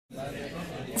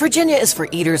Virginia is for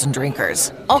eaters and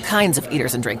drinkers, all kinds of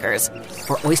eaters and drinkers.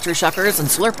 For oyster shuckers and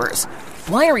slurpers.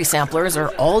 Winery samplers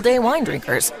are all-day wine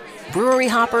drinkers. Brewery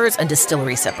hoppers and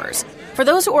distillery sippers. For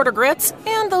those who order grits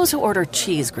and those who order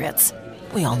cheese grits.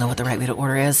 We all know what the right way to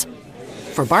order is.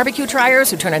 For barbecue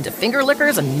triers who turn into finger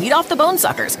lickers and meat off the bone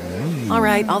suckers. All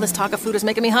right, all this talk of food is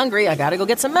making me hungry. I gotta go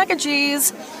get some mac and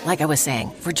cheese. Like I was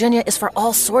saying, Virginia is for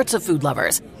all sorts of food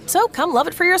lovers. So come love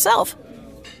it for yourself.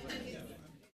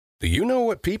 Do you know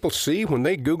what people see when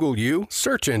they Google you?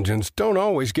 Search engines don't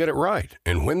always get it right.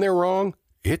 And when they're wrong,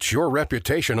 it's your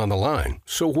reputation on the line.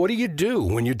 So what do you do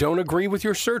when you don't agree with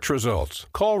your search results?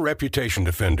 Call Reputation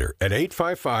Defender at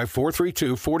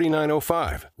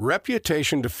 855-432-4905.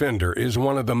 Reputation Defender is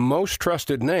one of the most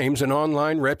trusted names in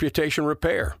online reputation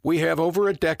repair. We have over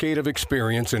a decade of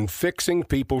experience in fixing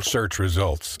people's search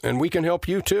results, and we can help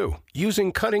you too.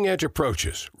 Using cutting-edge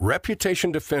approaches,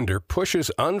 Reputation Defender pushes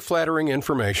unflattering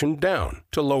information down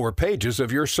to lower pages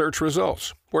of your search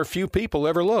results, where few people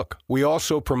ever look. We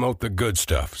also promote the good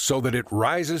stuff so that it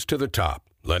rises to the top,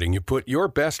 letting you put your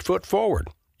best foot forward.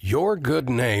 Your good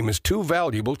name is too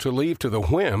valuable to leave to the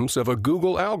whims of a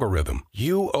Google algorithm.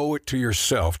 You owe it to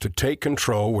yourself to take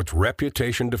control with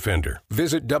Reputation Defender.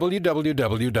 Visit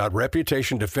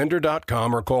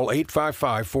www.reputationdefender.com or call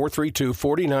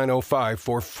 855-432-4905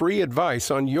 for free advice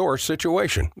on your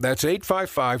situation. That's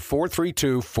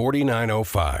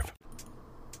 855-432-4905.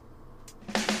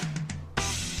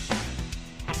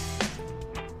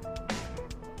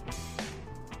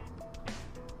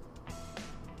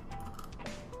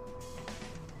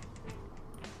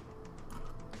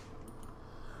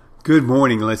 Good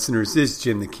morning, listeners. This is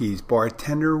Jim the Keys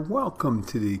Bartender. Welcome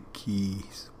to the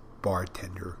Keys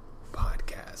Bartender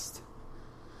podcast.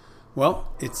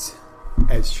 Well, it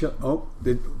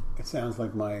sounds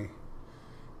like my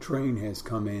train has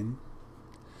come in.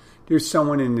 There's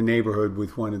someone in the neighborhood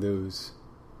with one of those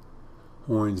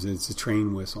horns. It's a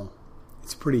train whistle.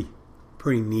 It's pretty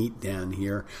neat down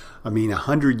here. I mean,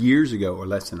 100 years ago, or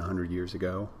less than 100 years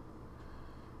ago,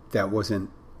 that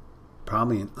wasn't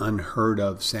probably an unheard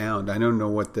of sound. I don't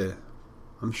know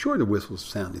I'm sure the whistles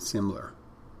sounded similar.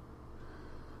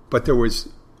 But there was,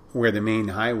 where the main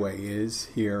highway is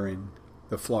here in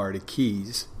the Florida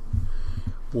Keys,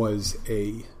 was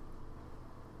a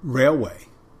railway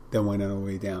that went all the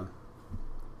way down.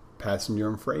 Passenger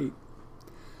and freight.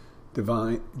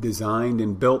 Designed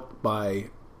and built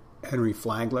by Henry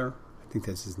Flagler. I think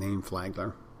that's his name,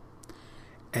 Flagler.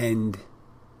 And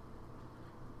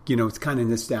you know, it's kind of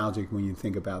nostalgic when you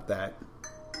think about that.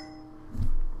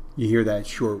 You hear that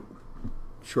short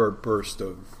burst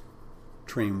of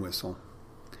train whistle.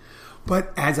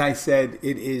 But as I said,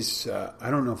 it is, I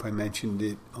don't know if I mentioned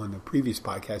it on the previous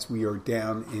podcast, we are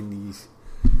down in these,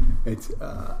 it's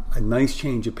a nice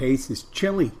change of pace. It's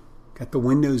chilly. Got the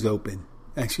windows open.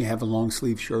 Actually have a long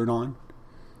sleeve shirt on.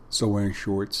 So wearing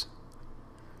shorts.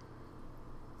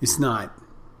 It's not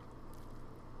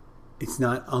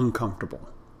uncomfortable.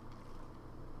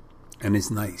 And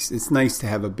it's nice. It's nice to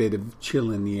have a bit of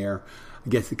chill in the air. I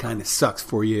guess it kind of sucks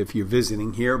for you if you're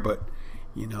visiting here, but,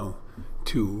 you know,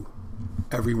 to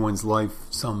everyone's life,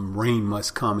 some rain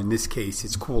must come. In this case,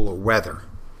 it's cooler weather.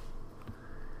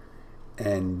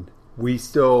 And we're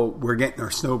getting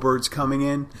our snowbirds coming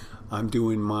in. I'm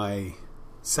doing my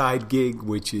side gig,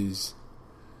 which is,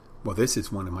 well, this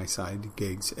is one of my side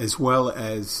gigs, as well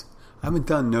as, I haven't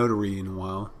done notary in a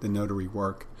while, the notary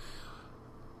work.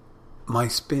 My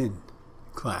spin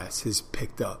class has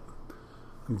picked up.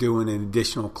 I'm doing an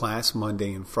additional class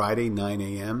Monday and Friday, 9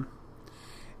 a.m.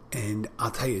 And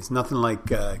I'll tell you, it's nothing like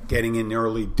getting in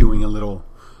early, doing a little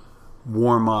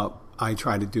warm-up. I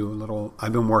try to do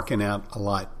I've been working out a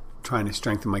lot, trying to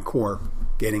strengthen my core.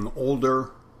 Getting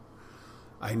older,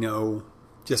 I know,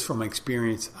 just from my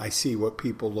experience, I see what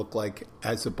people look like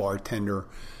as a bartender,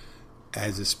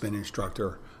 as a spin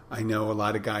instructor. I know a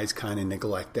lot of guys kind of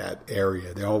neglect that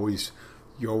area. They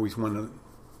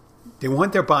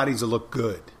want their bodies to look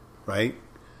good, right?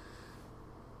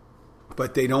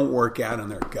 But they don't work out on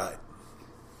their gut,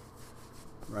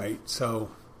 right?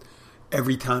 So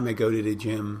every time I go to the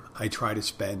gym, I try to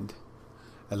spend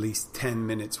at least 10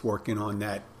 minutes working on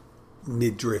that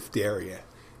midriff area,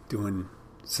 doing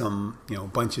some,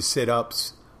 bunch of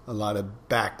sit-ups, a lot of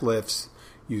back lifts,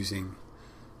 using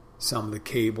some of the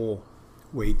cable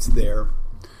weights there,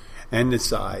 and the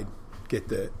side, get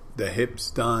the hips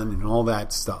done and all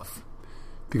that stuff.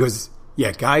 Because,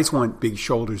 yeah, guys want big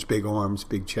shoulders, big arms,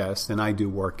 big chest, and I do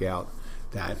work out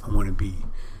that. I want to be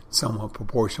somewhat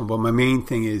proportional. But my main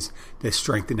thing is to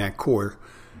strengthen that core,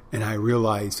 and I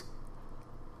realize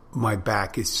my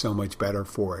back is so much better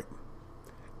for it.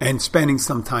 and spending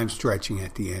some time stretching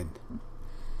at the end.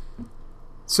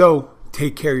 So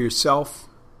take care of yourself,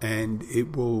 and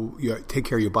take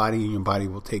care of your body, and your body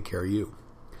will take care of you.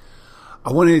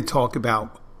 I wanted to talk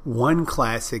about one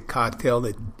classic cocktail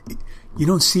that you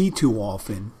don't see too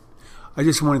often. I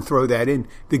just want to throw that in.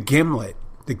 The gimlet.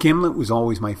 The gimlet was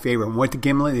always my favorite. And what the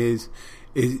gimlet is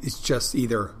just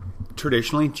either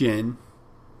traditionally gin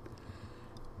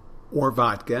or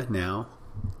vodka now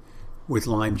with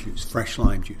lime juice, fresh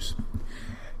lime juice.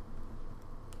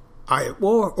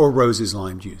 Or Rose's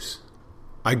lime juice.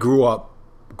 I grew up.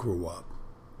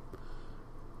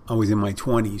 I was in my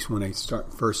 20s when I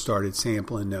first started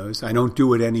sampling those. I don't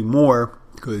do it anymore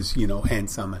because,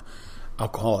 hence I'm an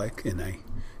alcoholic and I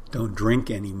don't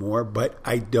drink anymore. But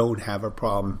I don't have a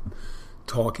problem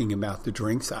talking about the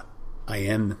drinks. I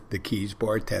am the Keys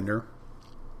bartender.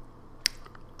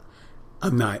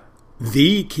 I'm not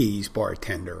the Keys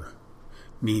bartender,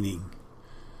 meaning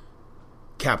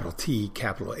capital T,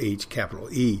 capital H, capital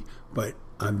E, but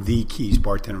I'm the Keys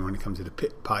bartender when it comes to the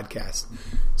podcast.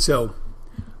 So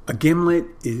a gimlet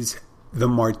is the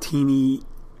martini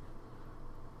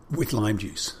with lime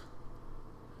juice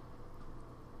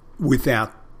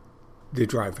without the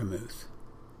dry vermouth.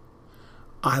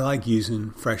 I like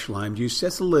using fresh lime juice,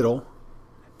 just a little.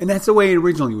 And that's the way it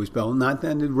originally was built. Not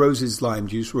that Rose's lime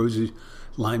juice. Rose's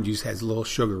lime juice has a little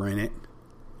sugar in it.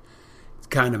 It's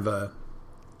kind of a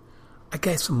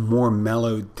more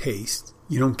mellowed taste.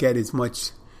 You don't get as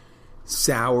much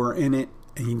sour in it,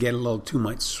 and you get a little too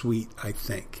much sweet, I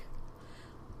think.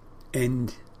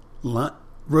 And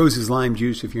Rose's lime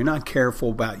juice, if you're not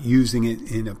careful about using it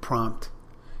in a prompt,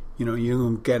 you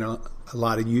don't get a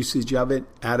lot of usage of it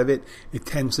out of it. It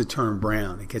tends to turn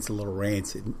brown. It gets a little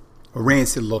rancid, or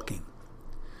rancid looking.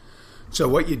 So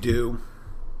what you do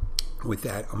with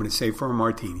that, I'm going to say for a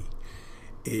martini,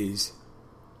 is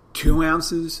 2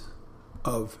 ounces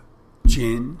of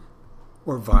gin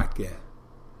or vodka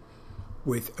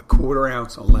with a 1/4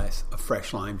 ounce or less of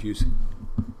fresh lime juice,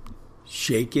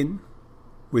 shaken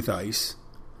with ice,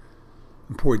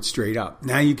 and poured straight up.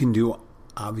 Now you can do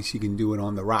it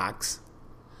on the rocks,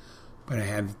 but I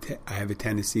have a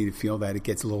tendency to feel that it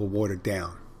gets a little watered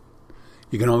down.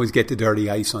 You can always get the dirty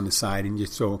ice on the side and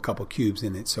just throw a couple cubes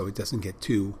in it so it doesn't get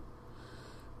too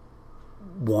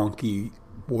wonky,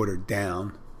 watered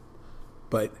down.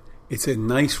 But it's a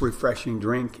nice, refreshing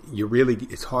drink.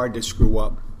 It's hard to screw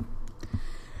up.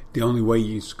 The only way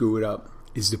you screw it up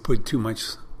is to put too much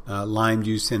lime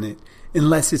juice in it,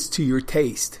 unless it's to your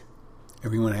taste.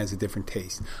 Everyone has a different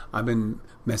taste. I've been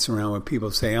messing around with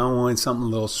people say, I want something a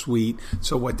little sweet.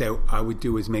 So what I would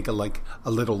do is make a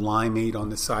little limeade on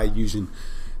the side using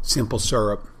simple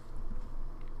syrup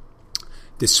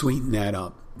to sweeten that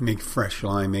up. Make fresh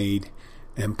limeade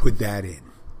and put that in.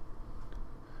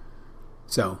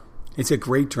 So it's a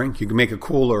great drink. You can make a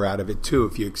cooler out of it too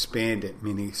if you expand it.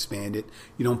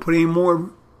 You don't put any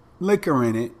more liquor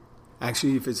in it.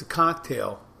 Actually, if it's a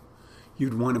cocktail,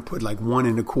 you'd want to put 1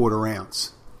 1/4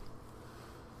 ounce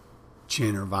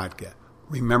gin or vodka.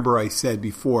 Remember I said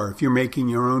before, if you're making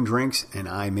your own drinks, and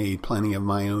I made plenty of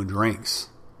my own drinks,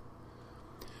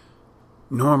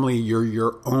 normally you're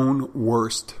your own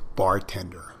worst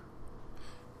bartender.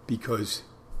 Because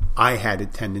I had a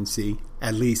tendency,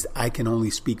 at least I can only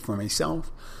speak for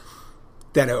myself,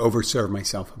 that I overserved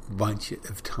myself a bunch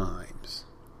of times.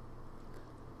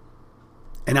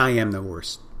 And I am the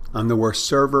worst. I'm the worst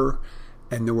server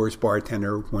and the worst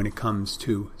bartender when it comes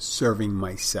to serving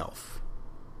myself.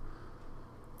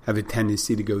 I have a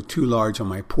tendency to go too large on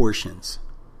my portions,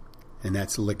 and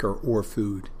that's liquor or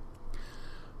food.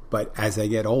 But as I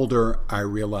get older, I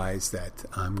realize that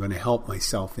I'm going to help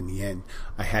myself in the end.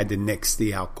 I had to nix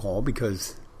the alcohol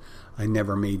because I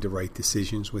never made the right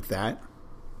decisions with that.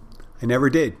 I never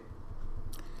did.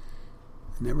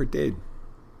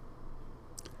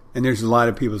 And there's a lot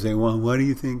of people saying, well, what do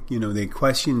you think? They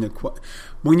question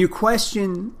when you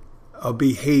question a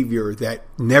behavior that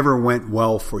never went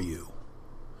well for you.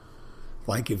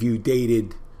 Like if you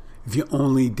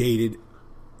only dated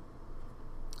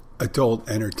adult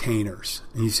entertainers,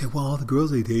 and you say, well, all the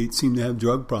girls they date seem to have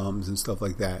drug problems and stuff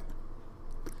like that.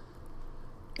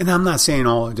 And I'm not saying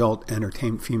all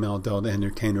female adult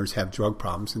entertainers have drug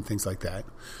problems and things like that,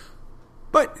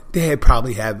 but they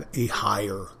probably have a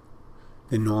higher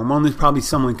than normal. And there's probably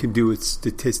someone could do a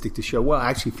statistic to show, well,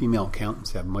 actually female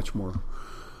accountants have much more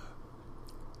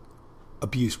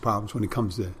abuse problems when it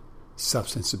comes to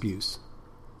substance abuse.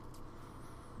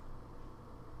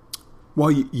 Well,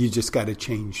 you just got to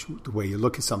change the way you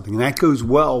look at something. And that goes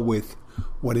well with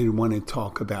what I want to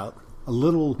talk about a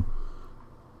little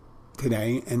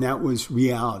today, and that was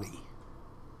reality.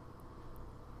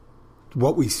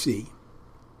 what we see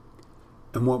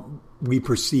and what we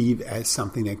perceive as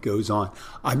something that goes on.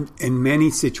 In many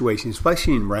situations,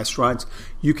 especially in restaurants,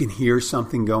 you can hear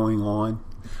something going on,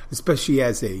 especially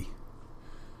as a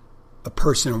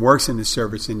person who works in the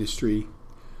service industry.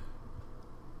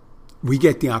 We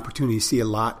get the opportunity to see a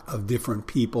lot of different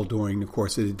people during the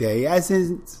course of the day, as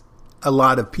is a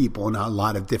lot of people in a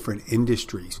lot of different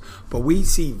industries. But we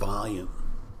see volume.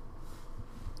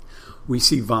 We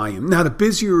see volume. Now, the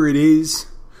busier it is,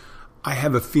 I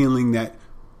have a feeling that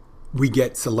we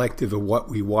get selective of what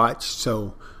we watch.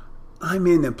 So I'm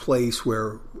in a place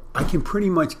where I can pretty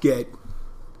much get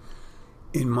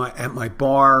at my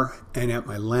bar and at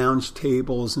my lounge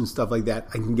tables and stuff like that,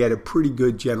 I can get a pretty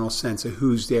good general sense of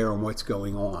who's there and what's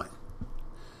going on.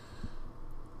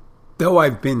 Though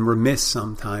I've been remiss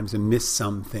sometimes and missed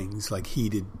some things, like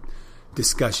heated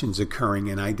discussions occurring,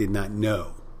 and I did not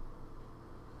know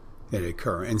that it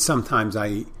occurred. And sometimes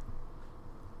I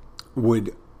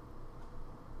would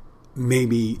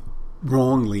maybe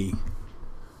wrongly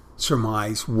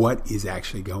surmise what is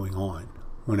actually going on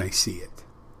when I see it.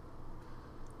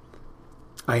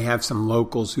 I have some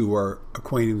locals who are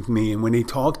acquainted with me, and when they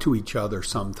talk to each other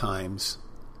sometimes,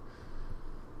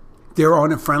 they're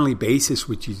on a friendly basis,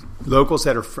 which is locals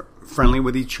that are friendly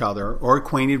with each other or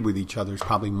acquainted with each other is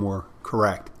probably more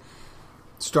correct.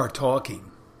 Start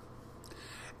talking.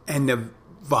 And the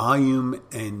volume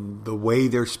and the way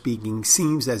they're speaking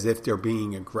seems as if they're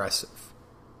being aggressive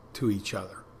to each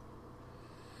other.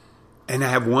 And I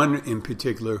have one in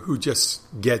particular who just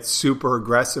gets super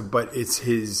aggressive, but it's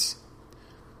his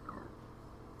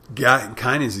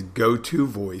kind of his go-to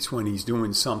voice when he's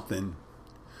doing something.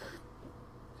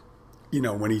 You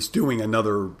know, when he's doing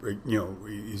another,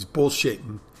 he's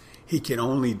bullshitting, he can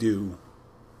only do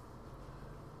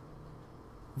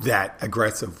that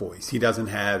aggressive voice. He doesn't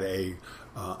have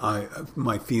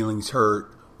my feelings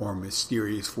hurt or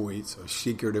mysterious voice or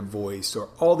secretive voice or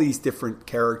all these different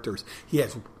characters. He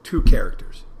has two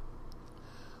characters.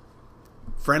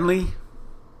 Friendly,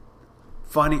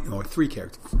 funny, or three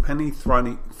characters. Friendly,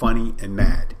 funny, and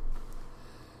mad.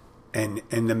 And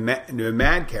the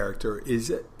mad character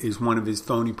is one of his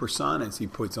phony personas he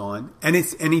puts on, and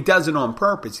he does it on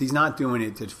purpose. He's not doing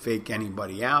it to fake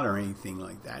anybody out or anything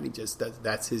like that. He just does.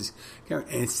 That's his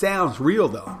character, and it sounds real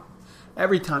though.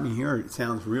 Every time you hear it, it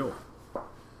sounds real.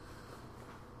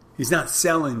 He's not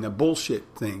selling the bullshit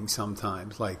thing.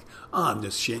 Sometimes, like, I'm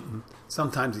just shitting.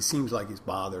 Sometimes it seems like he's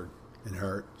bothered and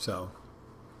hurt. So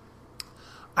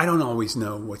I don't always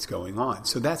know what's going on.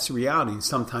 So that's the reality. And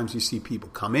sometimes you see people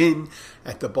come in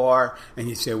at the bar and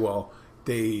you say, well,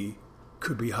 they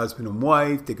could be husband and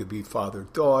wife. They could be father,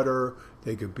 daughter.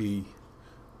 They could be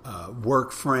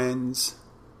work friends.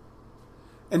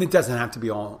 And it doesn't have to be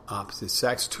all opposite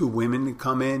sex. Two women that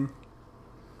come in.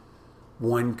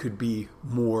 One could be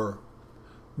more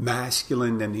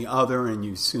masculine than the other, and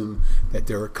you assume that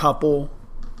they're a couple.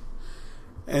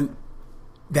 And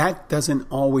that doesn't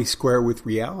always square with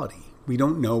reality. We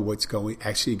don't know what's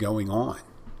actually going on.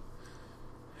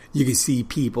 You can see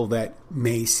people that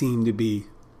may seem to be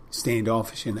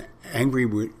standoffish and angry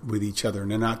with each other, and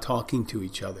they're not talking to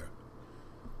each other.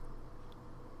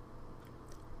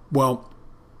 Well,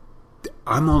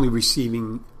 I'm only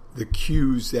receiving the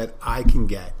cues that I can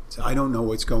get. So I don't know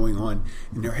what's going on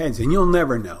in their heads, and you'll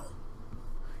never know.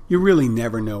 You really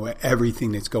never know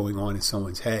everything that's going on in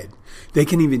someone's head. They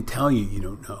can even tell you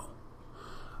don't know.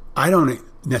 I don't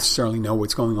necessarily know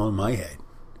what's going on in my head,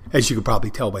 as you could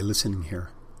probably tell by listening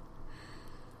here.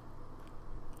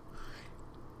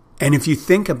 And if you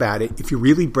think about it, if you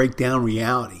really break down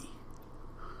reality,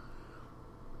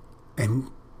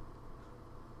 and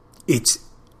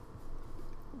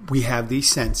we have these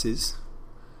senses: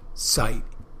 sight,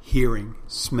 hearing,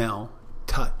 smell,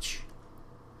 touch.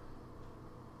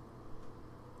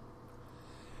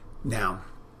 Now,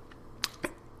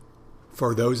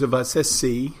 for those of us that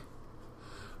see,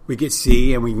 we can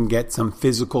see and we can get some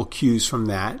physical cues from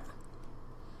that.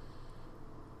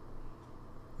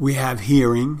 We have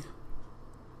hearing.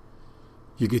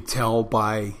 You could tell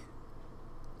by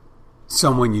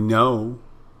someone you know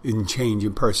in change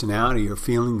in personality or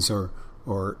feelings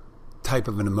or type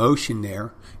of an emotion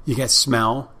there. You get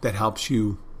smell that helps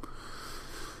you.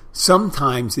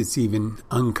 Sometimes it's even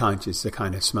unconscious, the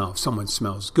kind of smell. If someone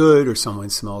smells good or someone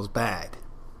smells bad,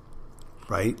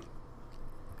 right?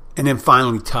 And then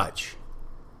finally touch.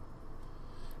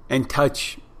 And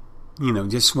touch,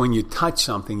 just when you touch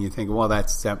something, you think, well,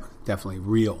 that's definitely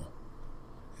real.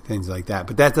 Things like that.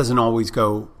 But that doesn't always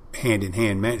go hand in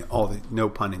hand. No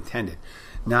pun intended.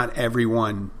 Not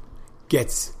everyone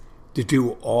gets to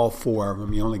do all four of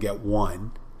them. You only get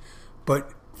one.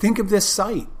 But Think of this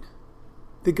sight.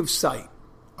 Think of sight,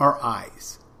 our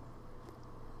eyes.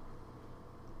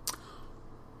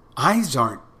 Eyes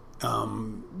aren't,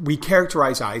 we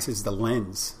characterize eyes as the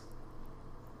lens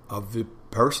of the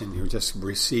person who's just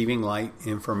receiving light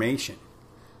information.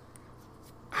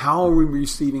 How are we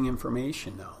receiving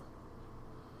information, though?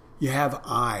 You have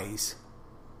eyes.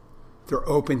 They're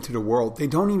open to the world. They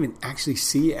don't even actually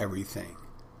see everything.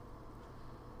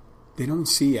 They don't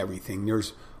see everything.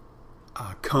 There's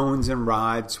cones and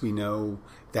rods. We know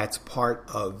that's part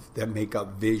of that make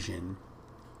up vision.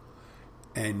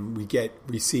 And we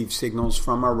receive signals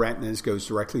from our retinas. It goes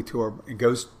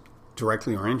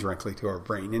directly or indirectly to our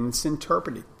brain, and it's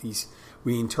interpreted.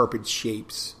 We interpret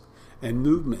shapes and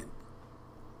movement.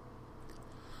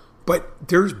 But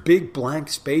there's big blank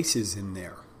spaces in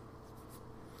there.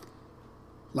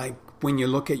 Like when you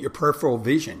look at your peripheral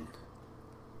vision,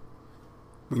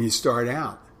 when you start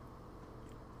out,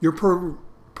 your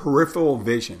peripheral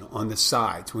vision on the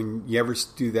sides, when you ever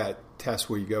do that test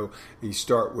where you go and you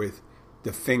start with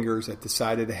the fingers at the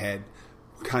side of the head,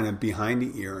 kind of behind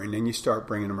the ear, and then you start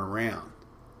bringing them around.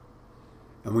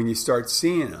 And when you start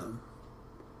seeing them,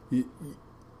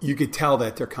 you could tell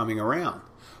that they're coming around.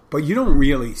 But you don't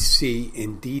really see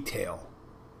in detail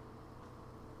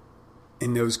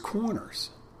in those corners.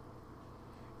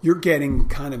 You're getting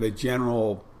kind of a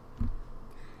general,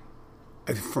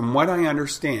 from what I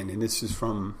understand, and this is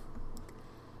from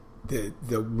the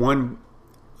one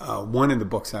of the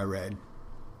books I read,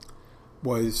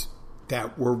 was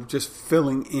that we're just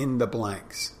filling in the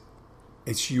blanks.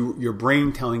 It's your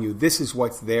brain telling you this is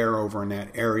what's there over in that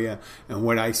area, and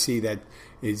what I see that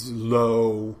is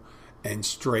low and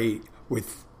straight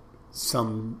with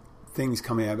some things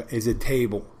coming out is a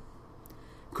table.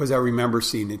 Because I remember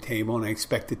seeing the table, and I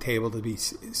expect the table to be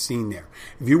seen there.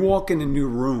 If you walk in a new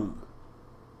room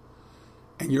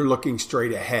and you're looking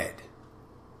straight ahead,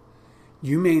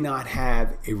 you may not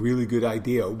have a really good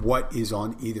idea of what is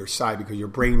on either side because your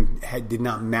brain did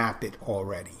not map it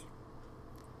already.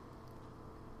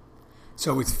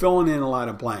 So it's filling in a lot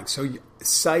of blanks. So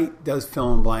sight does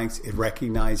fill in blanks. It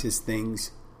recognizes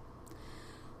things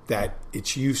that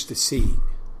it's used to seeing.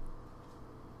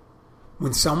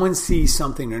 When someone sees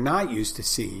something they're not used to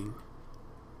seeing,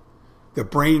 the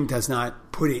brain does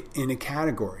not put it in a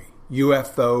category.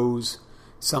 UFOs,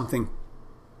 something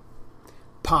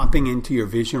popping into your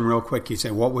vision real quick, you say,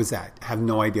 what was that? I have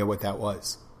no idea what that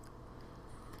was.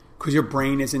 Because your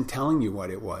brain isn't telling you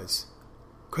what it was.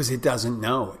 Because it doesn't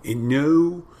know.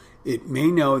 It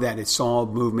may know that it saw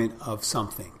movement of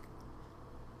something.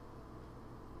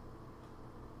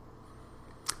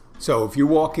 So if you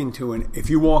walk into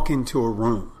a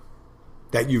room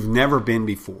that you've never been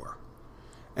before,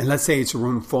 and let's say it's a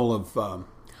room full of,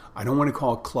 I don't want to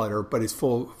call it clutter, but it's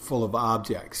full of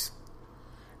objects,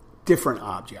 different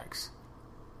objects,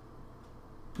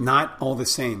 not all the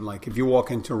same. Like if you walk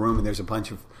into a room and there's a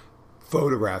bunch of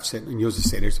photographs sitting, and you'll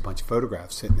just say there's a bunch of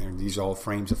photographs sitting there, and these are all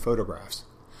frames of photographs.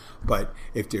 But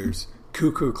if there's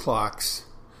cuckoo clocks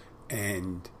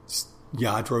and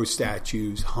Yadro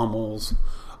statues, Hummels,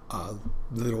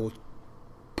 little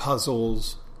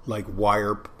puzzles like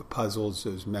wire puzzles,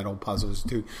 those metal puzzles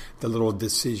too, the little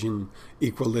decision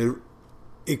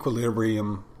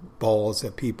equilibrium balls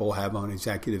that people have on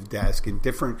executive desk, and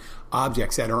different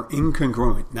objects that are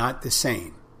incongruent, not the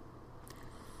same.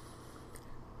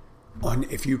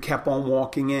 If you kept on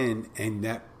walking in and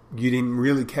that you didn't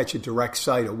really catch a direct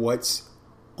sight of what's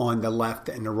on the left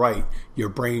and the right, your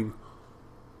brain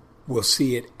will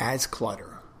see it as clutter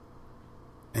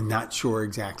and not sure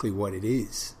exactly what it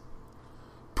is.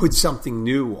 Put something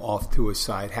new off to a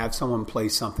side. Have someone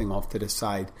place something off to the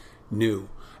side new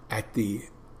at the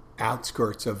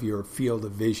outskirts of your field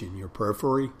of vision, your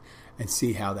periphery, and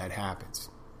see how that happens.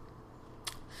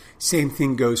 Same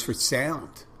thing goes for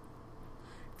sound.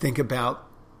 Think about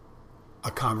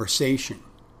a conversation.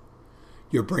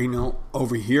 Your brain will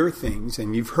overhear things,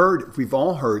 and we've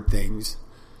all heard things,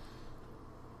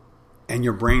 and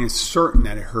your brain is certain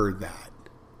that it heard that.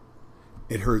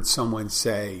 It heard someone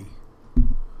say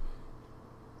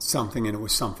something and it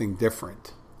was something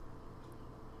different.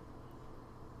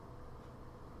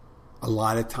 A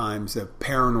lot of times a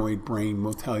paranoid brain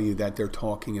will tell you that they're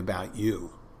talking about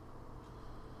you.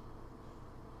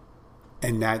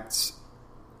 And that's,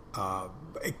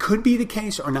 it could be the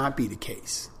case or not be the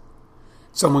case.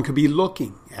 Someone could be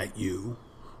looking at you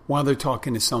while they're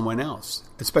talking to someone else,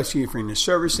 especially if you're in the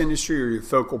service industry or your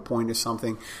focal point is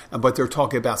something, but they're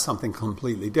talking about something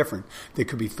completely different. They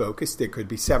could be focused. There could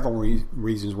be several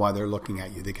reasons why they're looking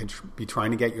at you. They could be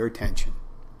trying to get your attention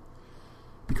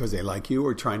because they like you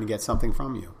or trying to get something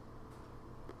from you.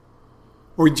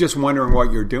 or just wondering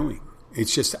what you're doing.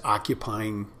 It's just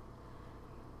occupying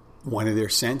one of their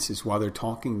senses while they're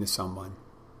talking to someone.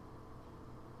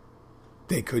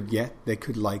 They could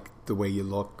like the way you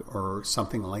look or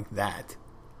something like that.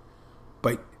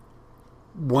 But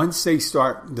once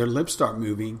their lips start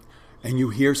moving and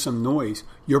you hear some noise,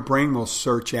 your brain will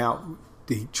search out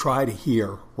to try to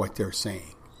hear what they're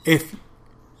saying. If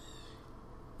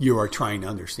you are trying to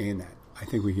understand that. I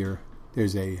think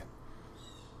there's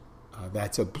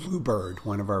that's a bluebird,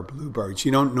 one of our bluebirds.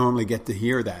 You don't normally get to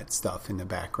hear that stuff in the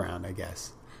background, I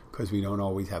guess, because we don't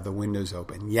always have the windows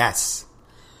open. Yes.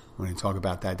 When I talk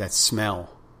about that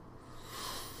smell.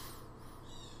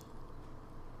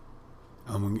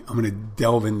 I'm going to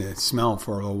delve into smell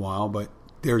for a little while, but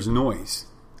there's noise.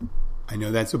 I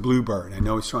know that's a bluebird. I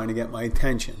know it's trying to get my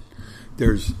attention.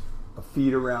 There's a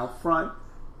feeder out front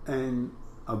and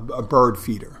a bird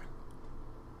feeder,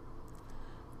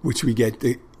 which we get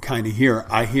to kind of hear.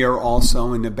 I hear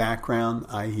also in the background,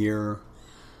 I hear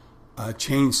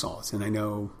chainsaws, and I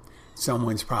know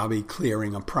someone's probably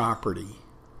clearing a property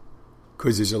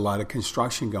because there's a lot of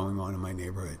construction going on in my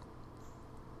neighborhood.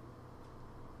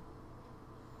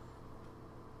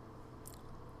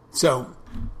 So,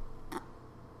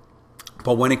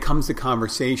 but when it comes to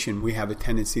conversation, we have a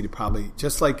tendency to probably,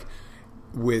 just like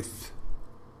with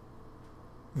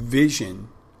vision,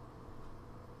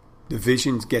 the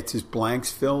vision gets its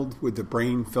blanks filled, with the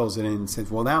brain fills it in and says,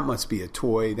 well, that must be a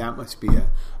toy, that must be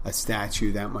a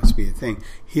statue, that must be a thing.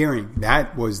 Hearing,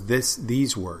 that was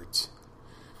these words.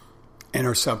 And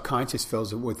our subconscious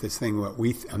fills it with this thing, what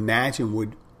we imagine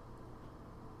would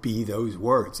be those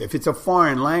words. If it's a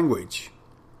foreign language,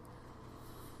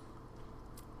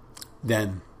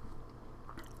 then,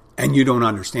 and you don't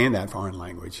understand that foreign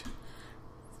language,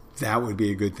 that would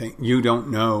be a good thing. You don't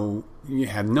know, you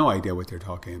have no idea what they're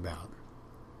talking about.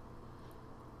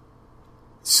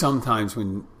 Sometimes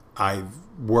when I've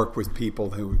worked with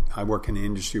people I work in an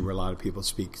industry where a lot of people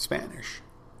speak Spanish.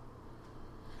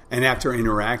 And after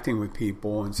interacting with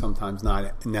people, and sometimes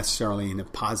not necessarily in a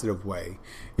positive way,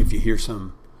 if you hear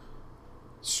some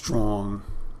strong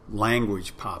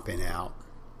language popping out,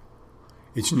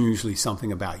 it's usually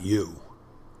something about you.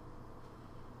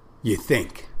 You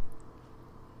think.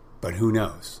 But who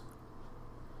knows?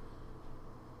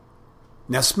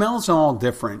 Now, smells are all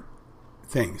different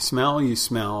things. Smell, you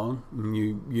smell.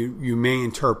 You may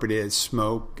interpret it as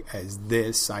smoke, as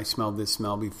this. I smelled this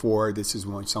smell before. This is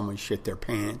when someone shit their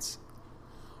pants.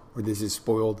 Or this is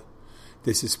spoiled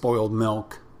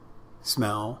milk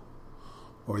smell.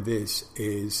 Or this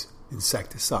is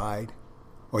insecticide.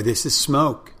 Or this is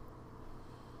smoke.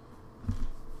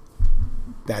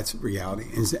 That's reality.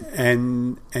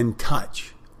 And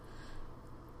touch.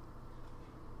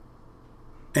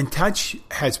 And touch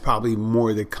has probably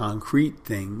more the concrete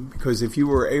thing, because if you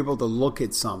were able to look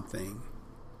at something,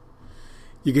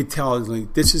 you could tell,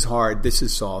 like, this is hard, this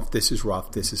is soft, this is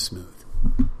rough, this is smooth.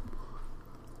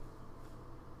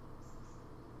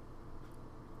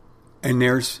 And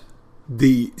there's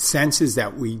the senses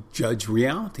that we judge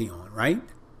reality on, right?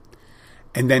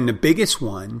 And then the biggest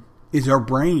one is our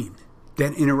brain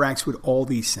that interacts with all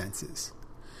these senses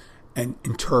and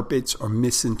interprets or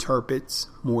misinterprets,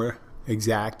 more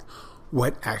exact,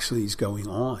 what actually is going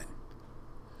on.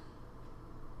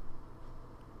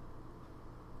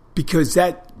 Because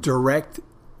that direct,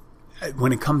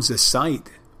 when it comes to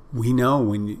sight, we know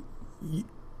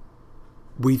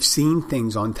we've seen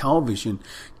things on television,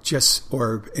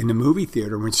 or in the movie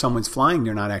theater, when someone's flying,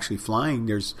 they're not actually flying.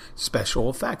 There's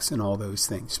special effects and all those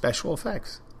things. Special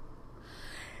effects.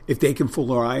 If they can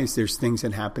fool our eyes, there's things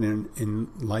that happen in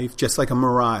life, just like a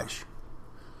mirage.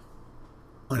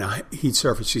 On a heat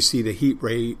surface, you see the heat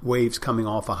waves coming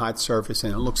off a hot surface,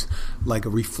 and it looks like a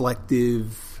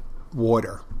reflective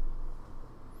water.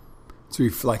 It's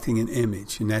reflecting an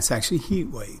image, and that's actually heat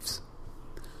waves.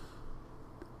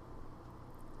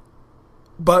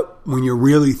 But when you're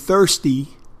really thirsty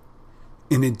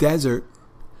in a desert,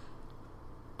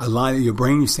 a lot of your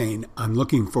brain is saying, I'm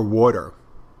looking for water.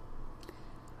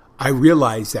 I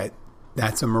realize that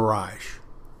that's a mirage.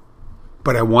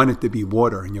 But I want it to be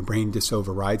water, and your brain just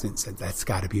overrides it and says, that's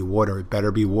got to be water. It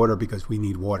better be water because we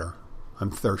need water. I'm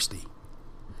thirsty.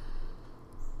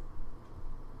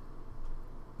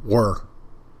 Or,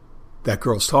 that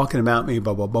girl's talking about me,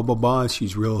 blah, blah, blah, blah, blah.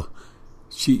 She's real.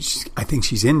 I think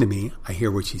she's into me. I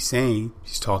hear what she's saying.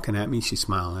 She's talking at me. She's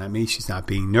smiling at me. She's not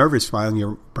being nervous while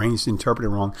your brain's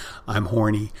interpreting wrong. I'm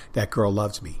horny. That girl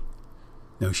loves me.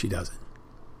 No, she doesn't.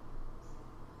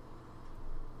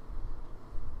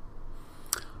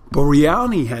 But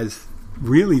reality has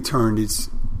really turned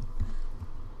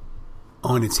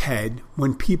on its head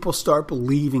when people start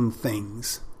believing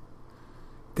things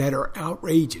that are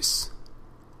outrageous.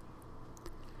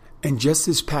 And just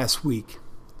this past week,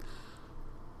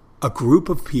 a group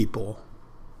of people,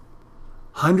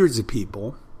 hundreds of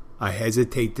people, I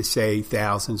hesitate to say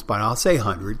thousands, but I'll say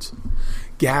hundreds,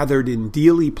 gathered in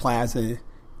Dealey Plaza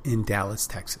in Dallas,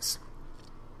 Texas.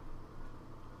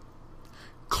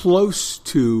 Close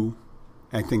to,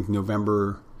 I think,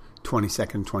 November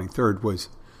 22nd, 23rd was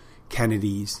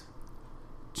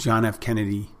John F.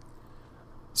 Kennedy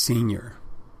Sr.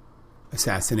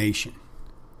 assassination.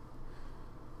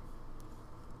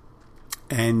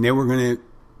 And they were going to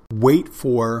wait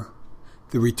for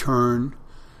the return,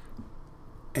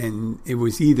 and it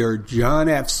was either John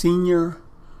F. Sr.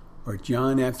 or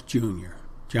John F. Jr.,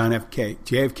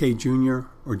 JFK Jr.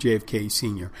 or JFK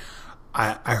Sr.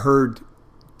 I heard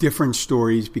different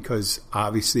stories because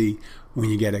obviously when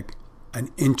you get an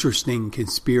interesting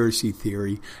conspiracy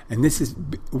theory, and this is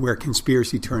where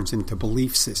conspiracy turns into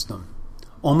belief system,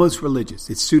 almost religious,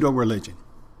 it's pseudo-religion.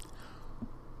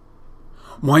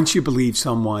 Once you believe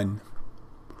someone,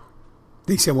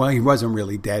 they say, well, he wasn't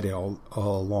really dead all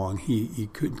along. He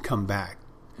couldn't come back.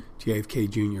 JFK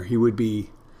Jr. He would be,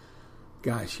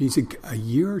 gosh, he's a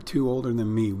year or two older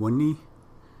than me, wouldn't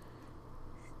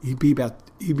he? He'd be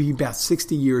about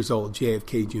 60 years old,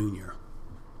 JFK Jr.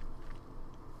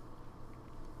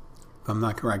 If I'm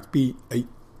not correct,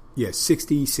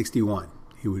 60, 61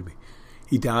 he would be.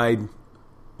 He died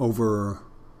over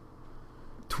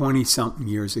 20-something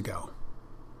years ago.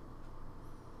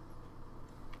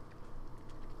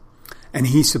 And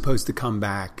he's supposed to come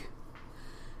back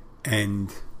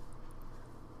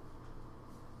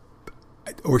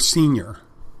or Senior,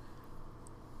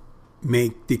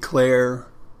 declare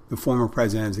the former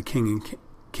president as a king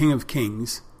of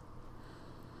kings,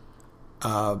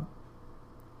 and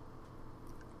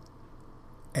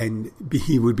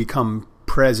he would become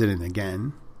president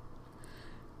again,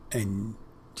 and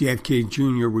JFK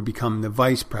Jr. would become the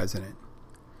vice president.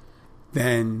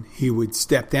 Then he would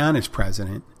step down as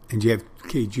president, and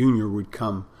JFK Jr. would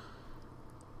come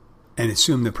and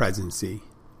assume the presidency,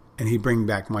 and he'd bring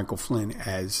back Michael Flynn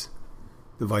as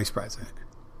the vice president.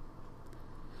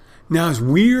 Now, as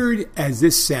weird as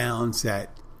this sounds,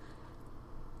 that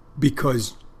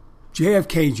because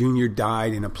JFK Jr.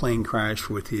 died in a plane crash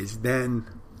with his then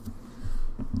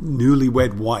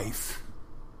newlywed wife,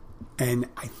 and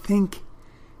I think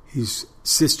his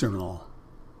sister-in-law,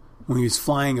 when he was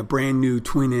flying a brand new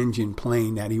twin-engine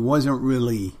plane that he wasn't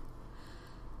really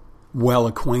well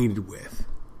acquainted with.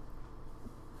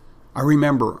 I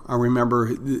remember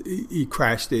he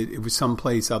crashed it. It was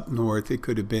someplace up north. It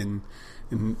could have been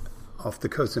off the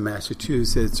coast of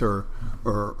Massachusetts or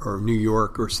New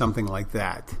York or something like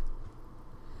that.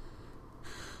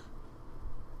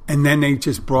 And then they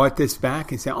just brought this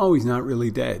back and said, oh, he's not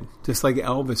really dead. Just like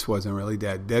Elvis wasn't really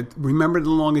dead. Remember the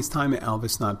longest time of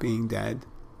Elvis not being dead?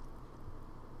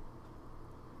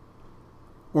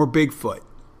 Or Bigfoot.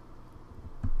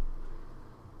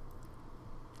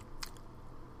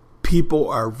 People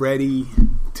are ready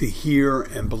to hear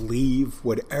and believe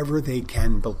whatever they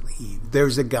can believe.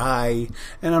 There's a guy,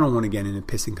 and I don't want to get in a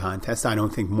pissing contest. I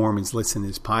don't think Mormons listen to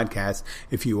this podcast.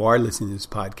 If you are listening to this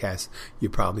podcast, you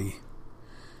probably,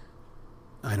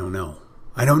 I don't know.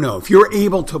 If you're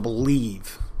able to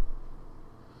believe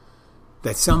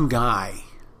that some guy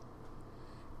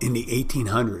in the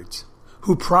 1800s,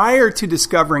 who prior to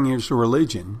discovering his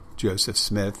religion, Joseph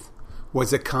Smith,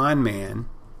 was a con man,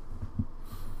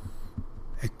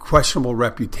 a questionable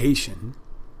reputation,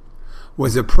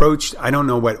 was approached, I don't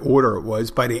know what order it was,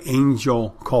 by the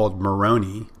angel called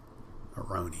Moroni.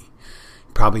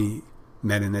 Probably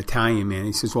met an Italian man.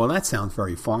 He says, well, that sounds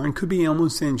very foreign. Could be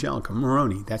almost angelical.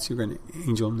 Moroni, that's your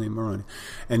angel named Moroni.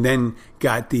 And then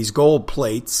got these gold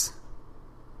plates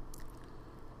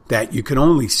that you can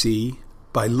only see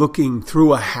by looking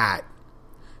through a hat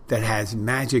that has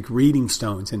magic reading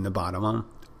stones in the bottom of them,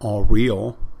 all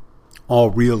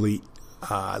really,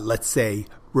 let's say,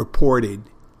 reported.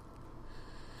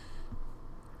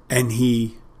 And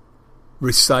he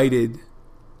recited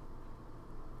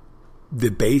the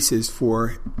basis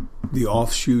for the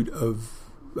offshoot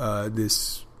of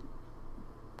this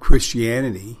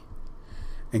Christianity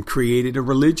and created a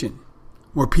religion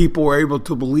where people were able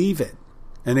to believe it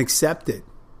and accept it.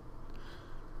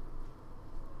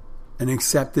 And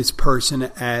accept this person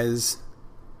as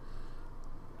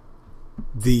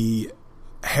the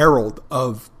herald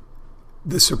of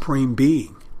the supreme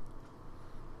being.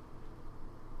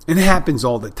 And it happens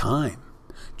all the time.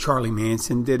 Charlie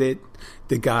Manson did it.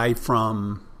 The guy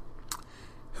from,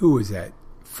 who was that?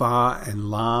 Fa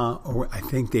and La, or I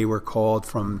think they were called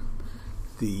from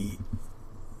the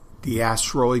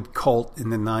asteroid cult in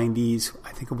the 90s.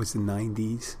 I think it was the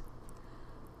 90s.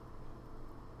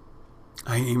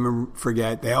 I even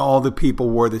forget. All the people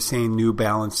wore the same New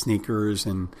Balance sneakers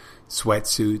and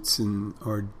sweatsuits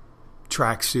or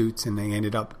tracksuits, and they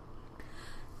ended up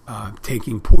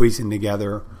taking poison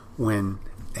together when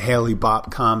the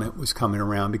Halley-Bopp comet was coming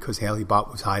around, because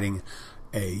Halley-Bopp was hiding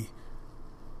a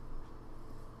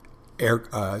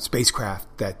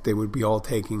spacecraft that they would be all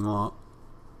taking on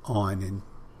and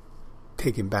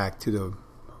taken back to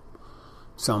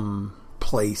some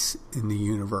place in the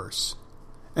universe.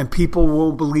 And people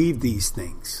will believe these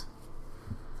things.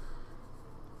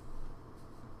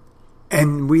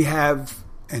 And we have,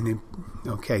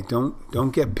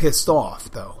 don't get pissed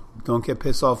off though. Don't get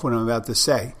pissed off what I'm about to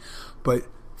say. But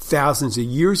thousands of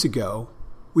years ago,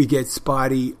 we get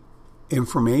spotty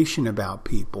information about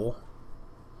people,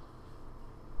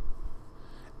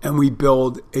 and we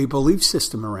build a belief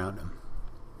system around them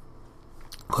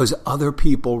because other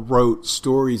people wrote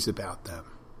stories about them.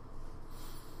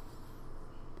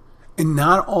 And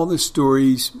not all the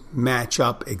stories match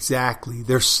up exactly.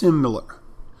 They're similar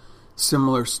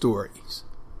stories.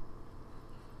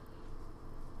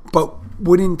 But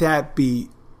wouldn't that be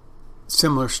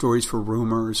similar stories for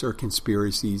rumors or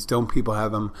conspiracies? Don't people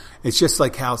have them? It's just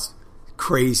like how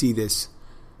crazy this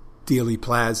Dealey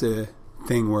Plaza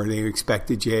thing where they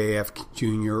expected JAF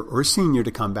Jr. or Sr.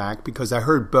 to come back, because I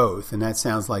heard both, and that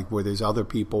sounds like where there's other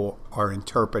people are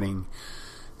interpreting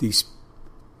these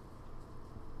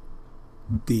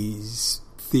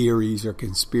theories or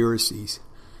conspiracies,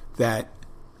 that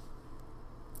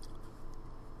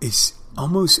is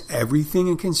almost everything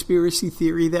a conspiracy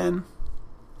theory then.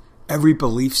 Every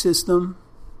belief system.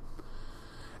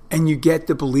 And you get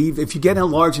to believe, if you get a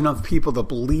large enough people to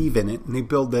believe in it, and they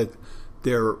build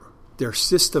their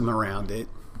system around it,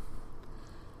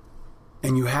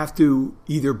 and you have to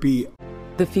either be...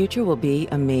 The future will be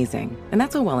amazing, and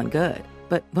that's all well and good.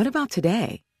 But what about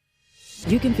today?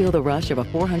 You can feel the rush of a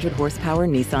 400-horsepower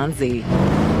Nissan Z,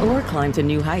 or climb to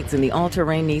new heights in the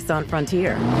all-terrain Nissan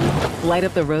Frontier. Light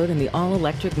up the road in the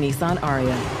all-electric Nissan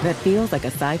Ariya that feels like a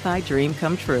sci-fi dream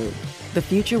come true. The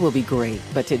future will be great,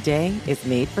 but today is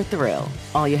made for thrill.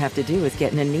 All you have to do is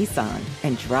get in a Nissan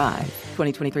and drive.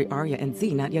 2023 Ariya and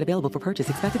Z not yet available for purchase.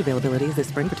 Expected availability is this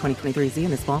spring for 2023 Z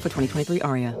and this fall for 2023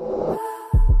 Ariya.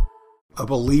 A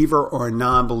believer or a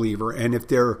non-believer, and if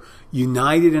they're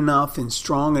united enough and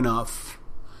strong enough,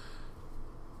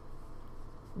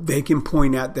 they can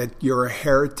point out that you're a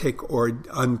heretic or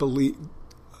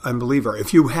unbeliever.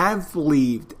 If you have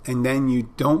believed and then you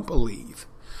don't believe,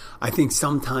 I think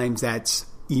sometimes that's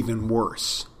even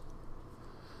worse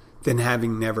than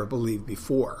having never believed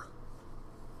before.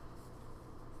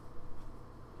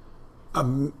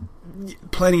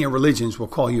 Plenty of religions will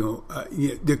call you,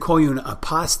 they call you an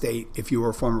apostate if you were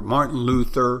a former Martin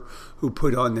Luther, who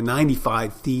put on the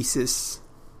 95 Thesis.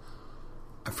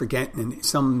 I forget, in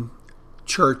some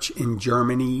church in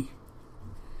Germany.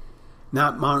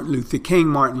 Not Martin Luther King,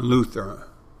 Martin Luther,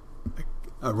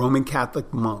 a Roman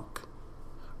Catholic monk,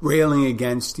 railing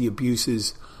against the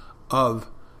abuses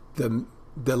of the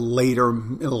later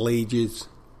Middle Ages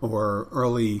or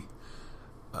early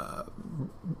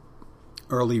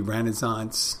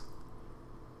Renaissance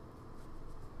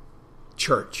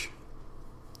church,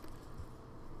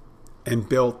 and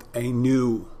built a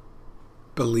new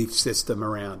belief system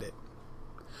around it,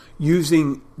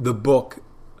 using the book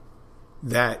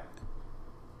that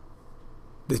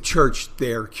the church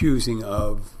they're accusing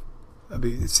of.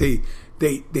 Say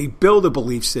they build a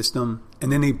belief system,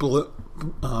 and then they build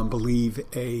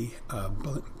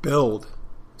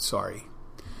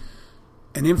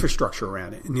an infrastructure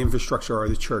around it. And the infrastructure are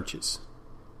the churches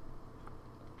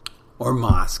or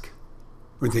mosque,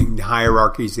 or the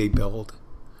hierarchies they build.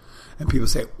 And people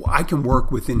say, well, I can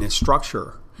work within this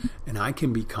structure and I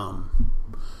can become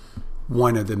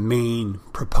one of the main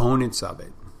proponents of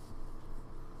it.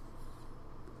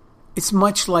 It's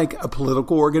much like a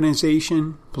political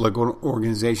organization. Political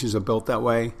organizations are built that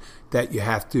way, that you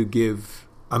have to give...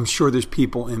 I'm sure there's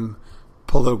people in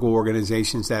political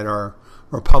organizations that are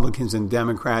Republicans and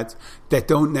Democrats that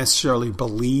don't necessarily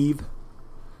believe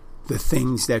the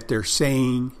things that they're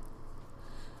saying,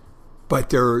 but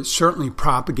they're certainly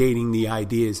propagating the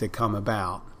ideas that come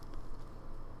about.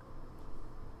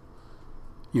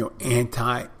 You know,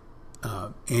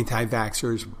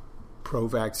 anti-vaxxers,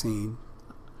 pro-vaccine,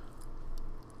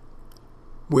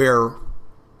 where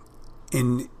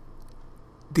in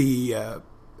the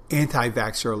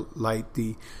anti-vaxxer, like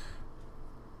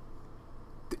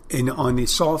on the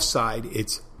soft side,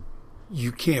 it's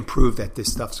you can't prove that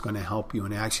this stuff's going to help you.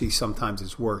 And actually, sometimes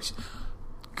it's worse,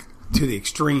 to the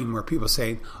extreme where people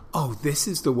say, oh, this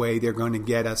is the way they're going to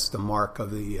get us the mark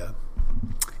of the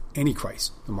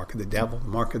Antichrist, the mark of the devil, the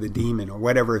mark of the demon, or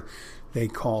whatever they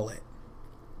call it.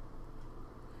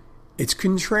 It's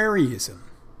contrarianism.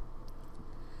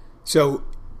 So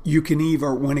you can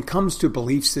either, when it comes to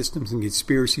belief systems and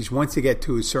conspiracies, once they get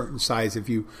to a certain size of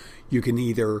you, you can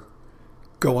either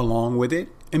go along with it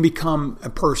and become a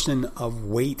person of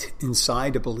weight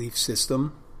inside a belief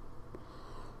system,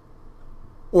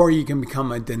 or you can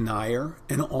become a denier,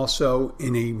 and also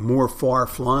in a more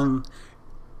far-flung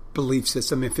belief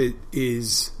system, if it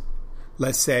is,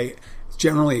 let's say,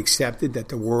 generally accepted that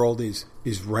the world is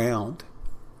round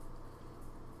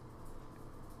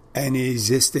and it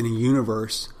exists in a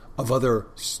universe of other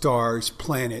stars,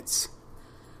 planets,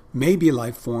 maybe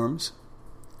life forms,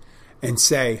 and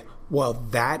say, well,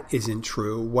 that isn't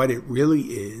true. What it really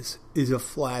is a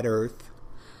flat earth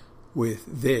with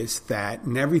this, that,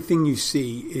 and everything you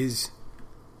see is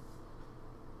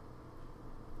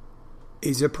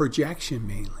a projection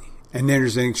mainly. And then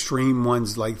there's extreme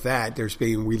ones like that. There's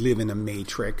being, we live in a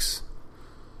matrix,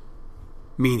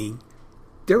 meaning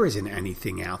there isn't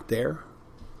anything out there.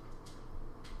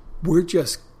 We're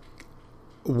just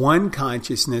one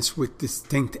consciousness with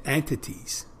distinct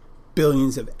entities,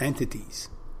 billions of entities.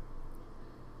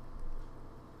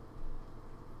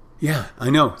 Yeah, I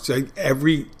know. So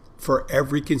for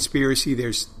every conspiracy,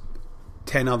 there's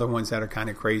 10 other ones that are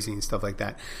kind of crazy and stuff like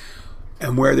that.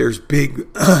 And where there's big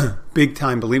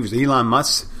time believers. Elon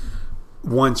Musk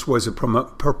once was a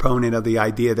proponent of the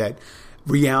idea that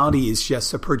reality is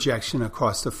just a projection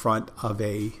across the front of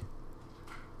a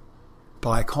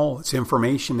black hole. It's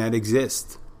information that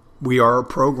exists. We are a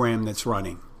program that's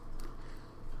running.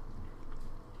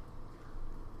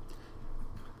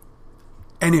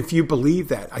 And if you believe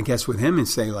that, I guess with him and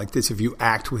say like this, if you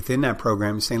act within that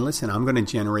program and saying, listen, I'm going to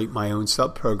generate my own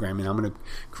sub-program and I'm going to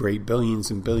create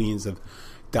billions and billions of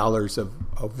dollars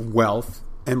of wealth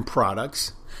and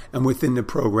products. And within the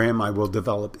program, I will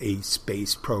develop a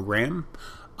space program,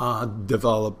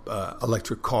 develop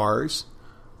electric cars,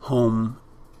 home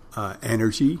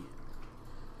energy.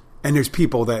 And there's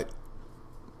people that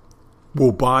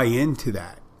will buy into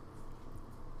that.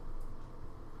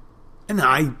 And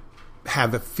I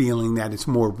have a feeling that it's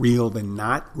more real than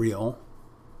not real.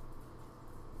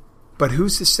 But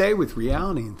who's to say with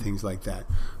reality and things like that?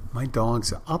 My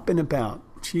dog's up and about.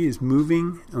 She is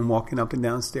moving and walking up and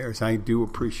down stairs. I do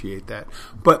appreciate that.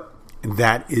 But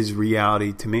that is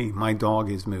reality to me. My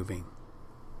dog is moving.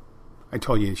 I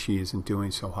told you she isn't doing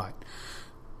so hot.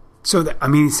 So,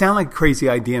 it sounds like a crazy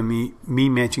idea, me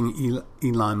mentioning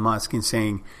Elon Musk and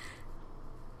saying,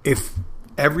 if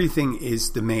everything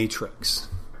is the Matrix,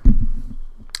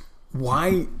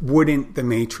 why wouldn't the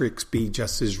Matrix be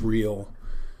just as real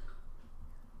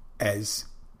as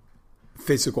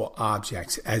physical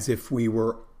objects, as if we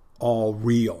were all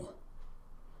real,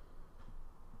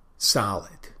 solid?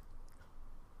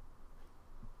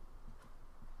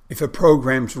 If a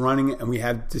program's running and we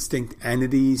have distinct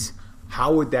entities,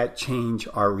 how would that change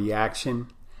our reaction?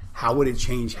 How would it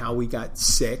change how we got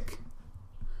sick?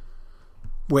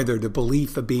 Whether the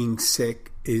belief of being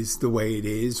sick is the way it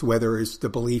is, whether it's the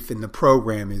belief in the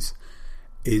program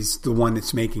is the one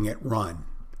that's making it run.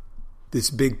 This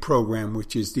big program,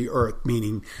 which is the earth,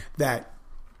 meaning that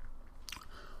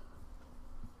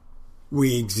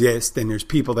we exist and there's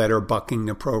people that are bucking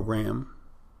the program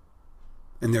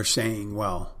and they're saying,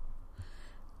 well,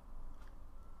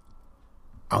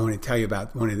 I want to tell you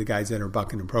about one of the guys that are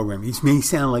bucking the program. He may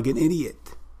sound like an idiot,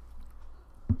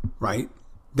 right?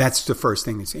 That's the first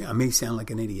thing to say. I may sound like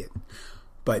an idiot,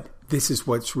 but this is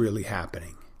what's really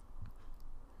happening.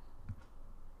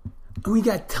 And we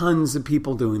got tons of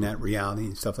people doing that, reality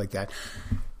and stuff like that.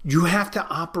 You have to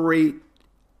operate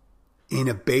in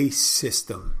a base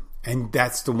system, and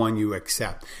that's the one you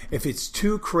accept. If it's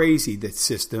too crazy, that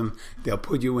system, they'll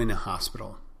put you in a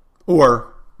hospital.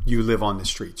 Or you live on the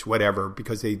streets, whatever,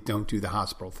 because they don't do the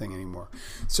hospital thing anymore.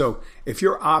 So if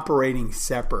you're operating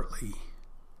separately,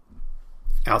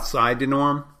 outside the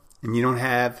norm, and you don't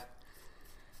have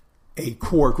a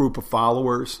core group of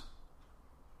followers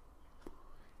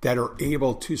that are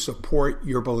able to support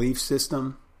your belief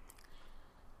system,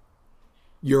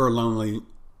 you're a lonely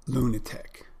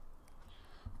lunatic.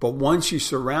 But once you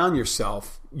surround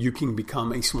yourself, you can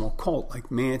become a small cult like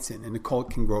Manson, and the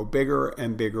cult can grow bigger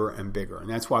and bigger and bigger.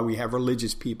 And that's why we have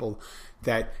religious people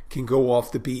that can go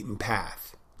off the beaten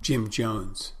path. Jim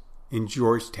Jones in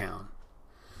Georgetown,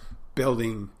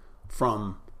 building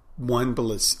from one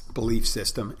belief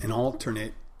system an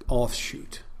alternate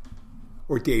offshoot,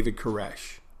 or David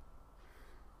Koresh.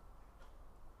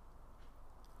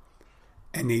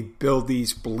 And they build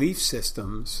these belief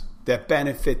systems that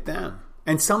benefit them.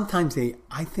 And sometimes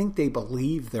I think they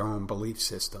believe their own belief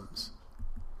systems.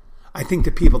 I think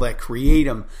the people that create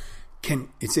them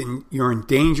you're in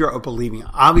danger of believing.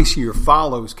 Obviously, your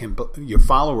followers can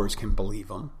believe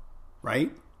them,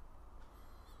 right?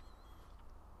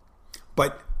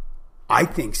 But I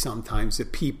think sometimes the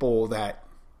people that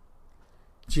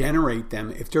generate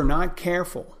them, if they're not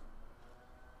careful,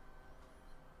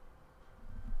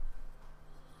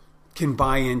 can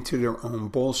buy into their own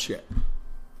bullshit.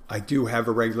 I do have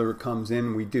a regular that comes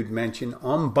in. We did mention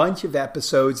on a bunch of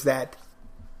episodes that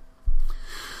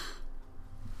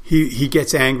he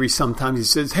gets angry sometimes. He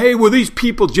says, hey, will these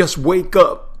people just wake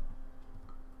up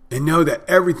and know that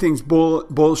everything's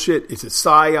bullshit? It's a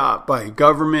psyop by a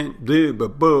government,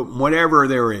 whatever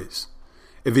there is.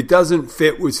 If it doesn't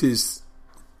fit with his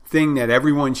thing that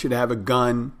everyone should have a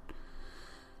gun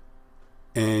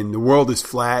and the world is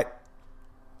flat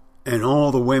and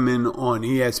all the women on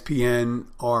ESPN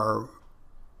are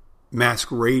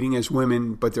masquerading as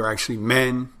women, but they're actually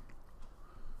men,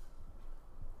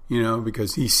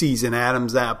 because he sees an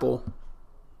Adam's apple.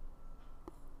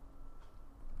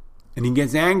 And he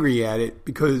gets angry at it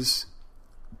because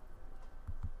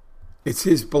it's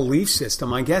his belief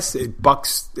system. I guess it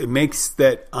makes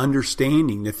that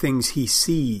understanding, the things he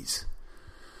sees.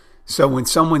 So when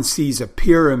someone sees a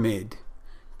pyramid,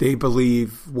 they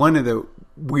believe one of the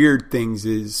weird things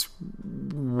is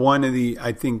one of the,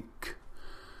 I think,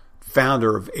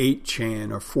 founder of 8chan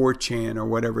or 4chan or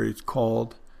whatever it's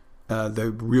called,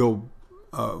 the real,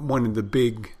 one of the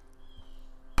big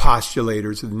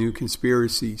postulators of the new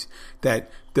conspiracies,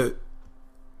 that the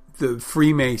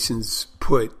Freemasons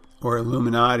put, or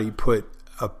Illuminati put,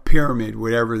 a pyramid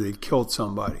wherever they killed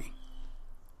somebody.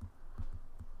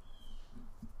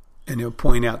 And they'll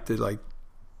point out the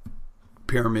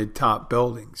pyramid top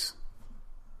buildings.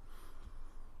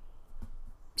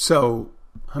 So,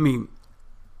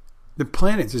 the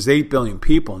planet is 8 billion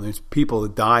people, and there's people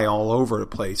that die all over the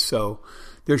place. So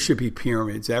there should be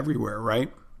pyramids everywhere,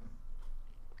 right?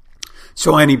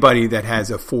 So anybody that has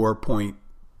a 4-point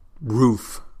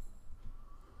roof,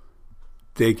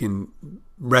 they can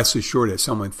rest assured that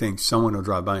someone will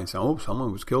drive by and say, oh,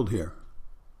 someone was killed here.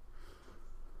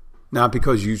 Not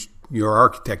because your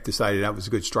architect decided that was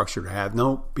a good structure to have.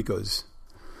 No, because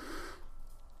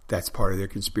that's part of their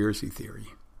conspiracy theory.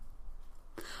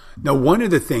 Now, one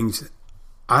of the things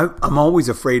I'm always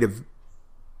afraid of,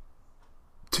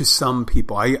 to some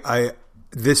people,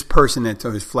 this person that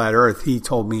was Flat Earth, he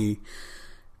told me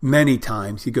many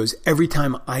times, he goes, every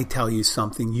time I tell you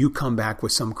something, you come back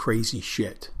with some crazy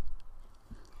shit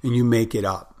and you make it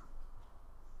up.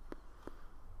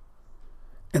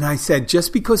 And I said,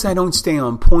 just because I don't stay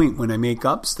on point when I make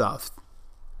up stuff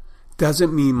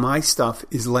doesn't mean my stuff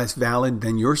is less valid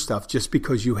than your stuff just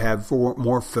because you have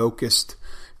more focused,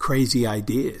 crazy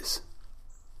ideas.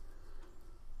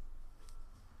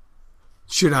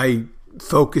 Should I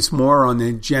focus more on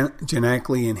the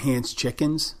genetically enhanced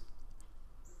chickens?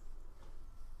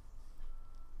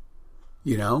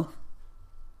 Who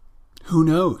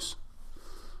knows?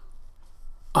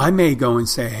 I may go and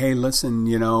say, hey, listen,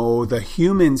 the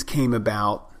humans came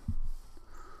about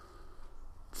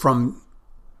from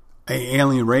an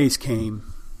alien race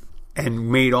came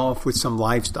and made off with some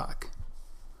livestock.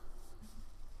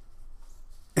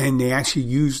 And they actually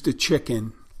used the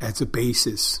chicken as a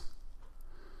basis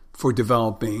for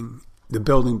developing the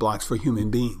building blocks for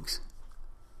human beings.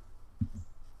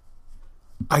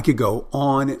 I could go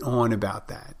on and on about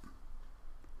that.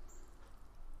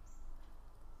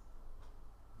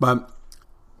 But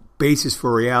basis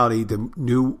for reality, the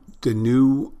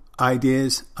new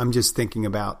ideas, I'm just thinking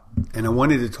about, and I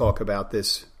wanted to talk about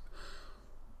this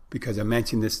because I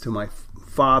mentioned this to my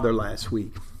father last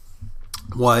week,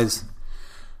 was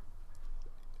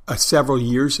several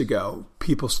years ago,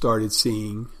 people started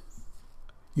seeing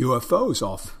UFOs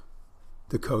off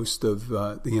the coast of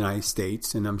the United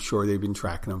States, and I'm sure they've been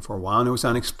tracking them for a while. And it was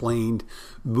unexplained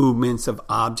movements of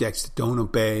objects that don't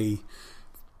obey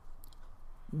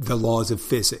the laws of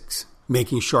physics,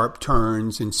 making sharp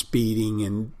turns and speeding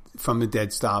and from the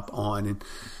dead stop on and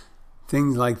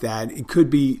things like that. It could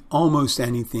be almost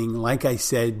anything. Like I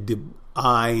said, the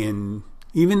eye and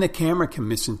even the camera can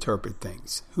misinterpret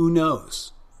things. Who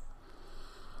knows?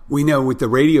 We know with the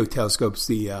radio telescopes,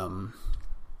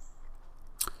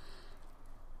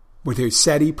 with the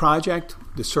SETI project,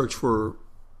 the search for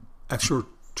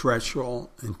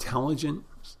extraterrestrial intelligence,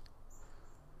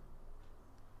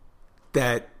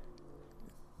 that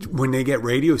when they get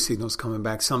radio signals coming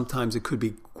back, sometimes it could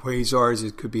be quasars.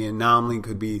 It could be an anomaly. It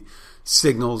could be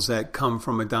signals that come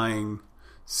from a dying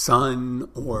sun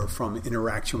or from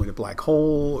interaction with a black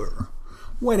hole or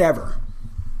whatever.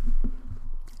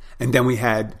 And then we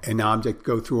had an object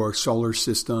go through our solar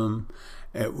system.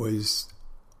 It was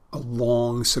a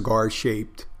long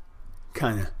cigar-shaped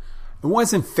kind of, it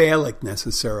wasn't phallic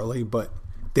necessarily, but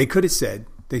they said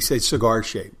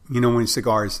cigar-shaped. You know, when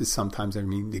cigars is sometimes,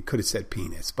 they could have said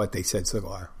penis, but they said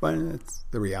cigar. But that's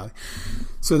the reality.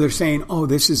 So they're saying, oh,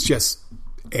 this is just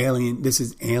alien, this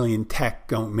is alien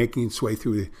tech making its way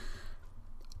through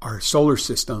our solar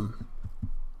system,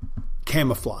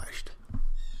 camouflaged.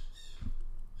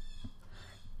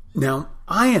 Now,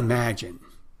 I imagine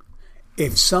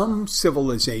if some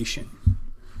civilization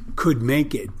could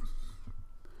make it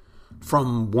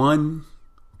from one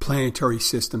planetary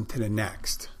system to the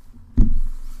next,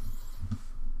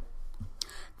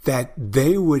 that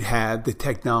they would have the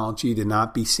technology to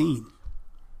not be seen.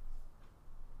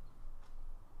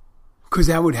 Because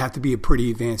that would have to be a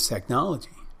pretty advanced technology.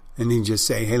 And then just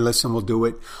say, hey, listen, we'll do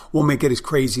it. We'll make it as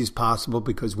crazy as possible,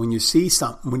 because when they see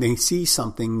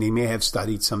something, they may have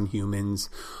studied some humans'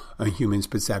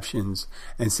 perceptions,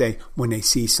 and say when they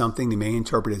see something, they may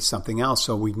interpret it as something else.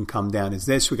 So we can come down as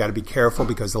this. We got to be careful,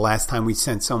 because the last time we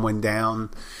sent someone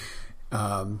down,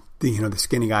 the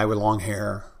skinny guy with long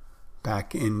hair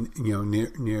back in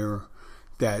near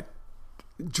that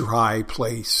dry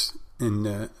place in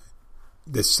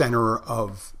the center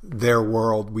of their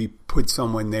world, we put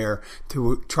someone there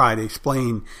to try to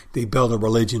explain. They build a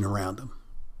religion around them.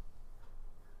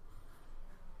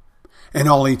 And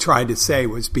all he tried to say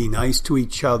was be nice to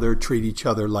each other, treat each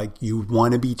other like you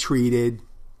want to be treated.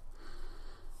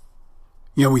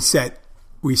 We sent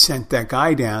that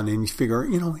guy down, and you figure,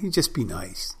 he'd just be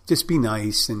nice. Just be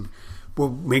nice, and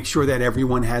we'll make sure that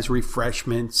everyone has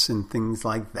refreshments and things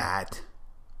like that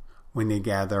when they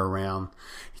gather around.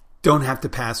 Don't have to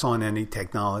pass on any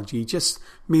technology, just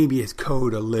maybe a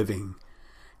code of living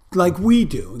like we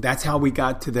do. That's how we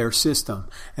got to their system.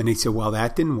 And they said, well,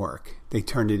 that didn't work. They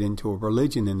turned it into a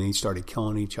religion, and they started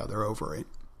killing each other over it.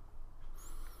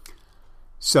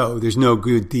 So there's no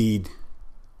good deed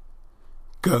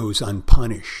goes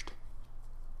unpunished.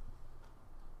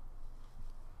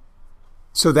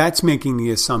 So that's me making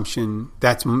the assumption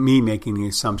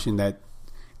that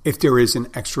if there is an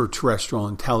extraterrestrial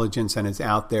intelligence and it's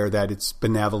out there, that it's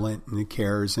benevolent and it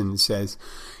cares and it says,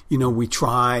 we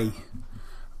try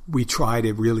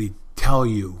to really tell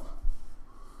you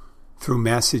through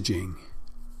messaging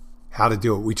how to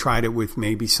do it. We tried it with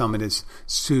maybe some of this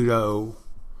pseudo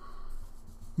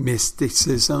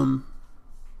mysticism,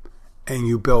 and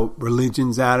you built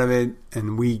religions out of it,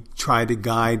 and we try to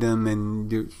guide them,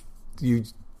 and you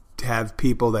have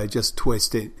people that just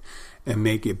twist it and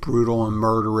make it brutal and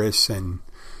murderous, and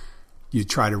you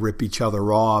try to rip each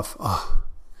other off. Oh,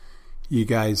 you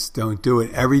guys don't do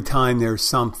it. Every time there's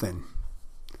something,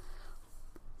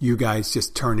 you guys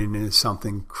just turn it into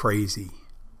something crazy.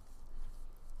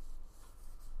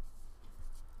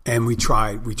 And we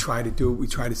try to do it. We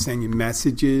try to send you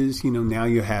messages. Now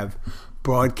you have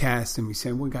broadcast, and we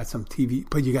say, we got some TV,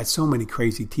 but you got so many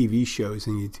crazy TV shows,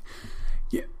 and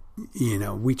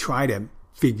we try to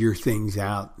figure things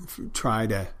out.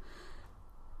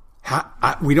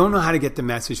 We don't know how to get the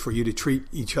message for you to treat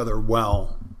each other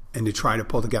well and to try to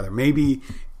pull together. Maybe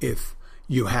if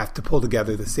you have to pull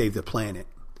together to save the planet,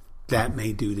 that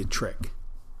may do the trick.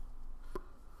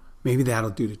 Maybe that'll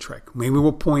do the trick. Maybe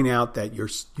we'll point out that your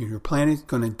planet's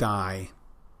going to die.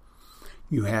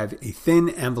 You have a thin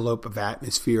envelope of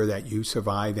atmosphere that you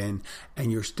survive in,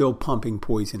 and you're still pumping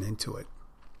poison into it.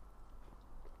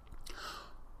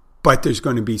 But there's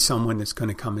going to be someone that's going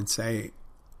to come and say,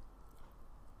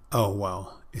 oh,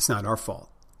 well, it's not our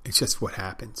fault. It's just what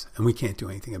happens, and we can't do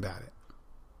anything about it.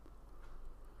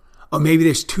 Or maybe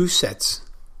there's two sets.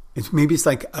 Maybe it's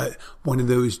like one of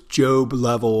those Job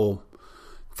level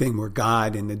thing where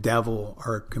God and the devil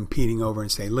are competing over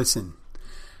and say, listen,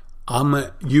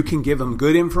 you can give them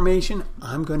good information.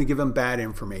 I'm going to give them bad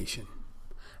information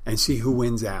and see who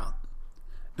wins out.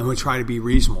 And we'll try to be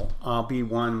reasonable. I'll be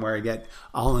one where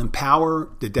I'll empower,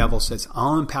 the devil says,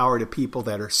 I'll empower the people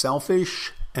that are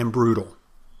selfish and brutal.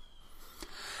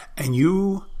 And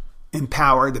you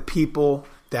empower the people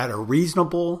that are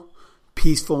reasonable,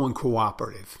 peaceful, and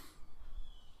cooperative.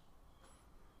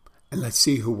 And let's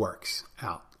see who works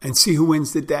out. And see who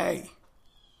wins the day.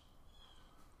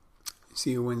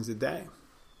 See who wins the day.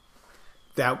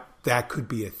 That could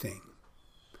be a thing.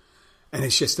 And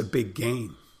it's just a big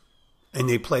game. And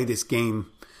they play this game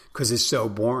because it's so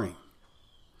boring.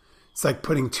 It's like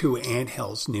putting two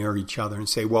anthills near each other and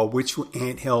say, well, which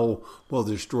anthill will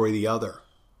destroy the other?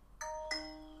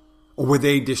 Or would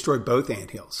they destroy both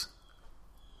anthills?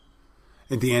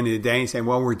 At the end of the day, say,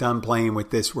 well, we're done playing with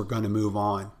this. We're going to move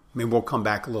on. Maybe we'll come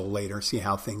back a little later, see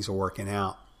how things are working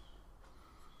out.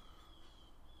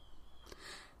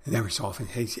 And every so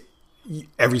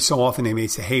often they may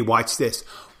say, hey, watch this.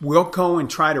 We'll go and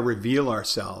try to reveal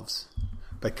ourselves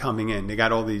by coming in. They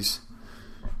got all these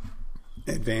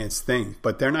advanced things,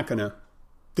 but they're not going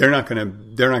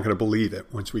to believe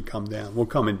it once we come down. We'll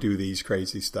come and do these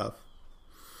crazy stuff.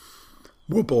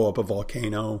 We'll blow up a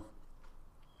volcano.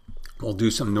 We'll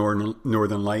do some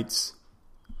northern lights.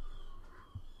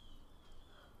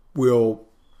 We'll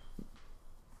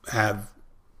have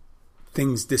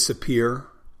things disappear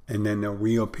and then they'll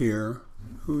reappear.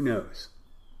 Who knows?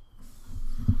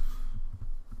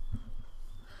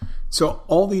 So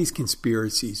all these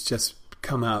conspiracies just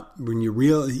come out when you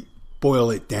really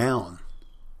boil it down.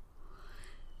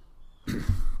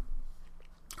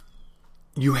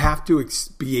 You have to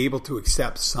be able to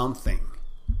accept something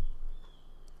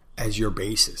as your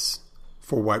basis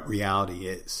for what reality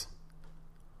is.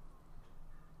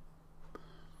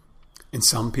 And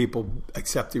some people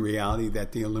accept the reality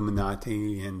that the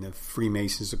Illuminati and the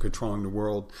Freemasons are controlling the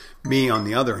world. Me, on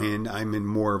the other hand, I'm in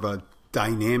more of a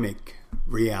dynamic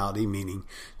reality, meaning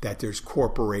that there's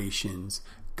corporations,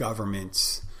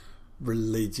 governments,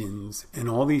 religions, and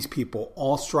all these people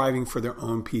all striving for their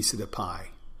own piece of the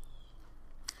pie.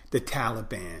 The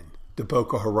Taliban, the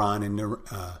Boko Haram in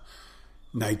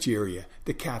Nigeria,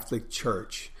 the Catholic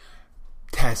Church,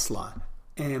 Tesla,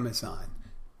 Amazon,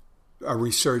 a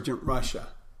resurgent Russia,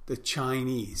 the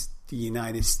Chinese, the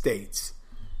United States,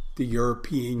 the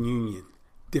European Union,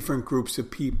 different groups of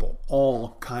people,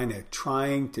 all kind of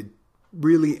trying to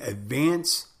really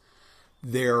advance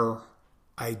their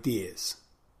ideas.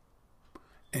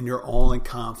 And they're all in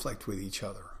conflict with each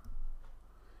other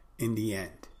in the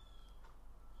end.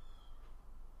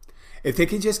 If they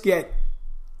could just get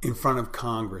in front of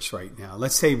Congress right now,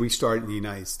 let's say we start in the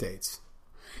United States,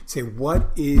 say,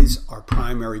 what is our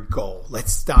primary goal?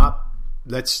 Let's stop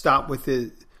with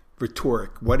the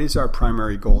rhetoric. What is our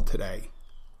primary goal today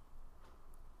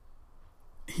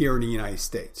here in the United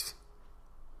States?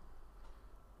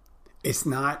 It's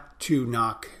not to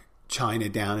knock China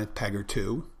down a peg or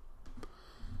two.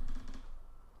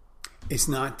 It's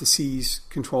not to seize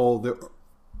control of the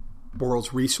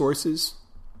world's resources,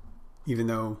 even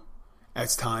though at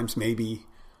times maybe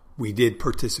we did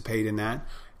participate in that.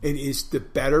 It is the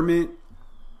betterment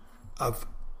of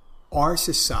our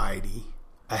society,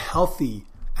 a healthy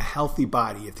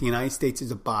body. If the United States is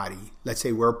a body, let's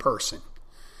say we're a person.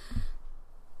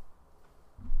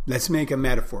 Let's make a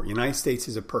metaphor. The United States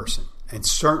is a person, and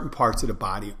certain parts of the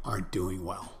body aren't doing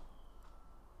well.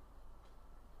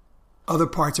 Other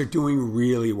parts are doing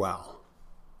really well.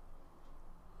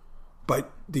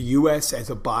 But the U.S. as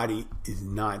a body is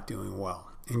not doing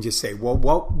well. And just say, well,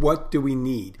 what do we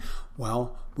need?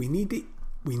 Well, we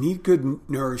need good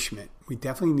nourishment. We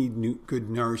definitely need good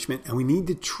nourishment, and we need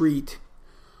to treat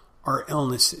our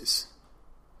illnesses.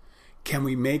 Can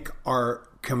we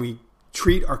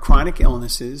treat our chronic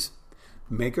illnesses,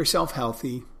 make ourselves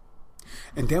healthy,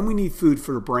 and then we need food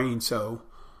for the brain, so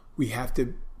we have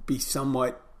to be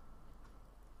somewhat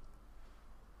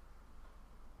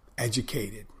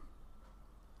educated.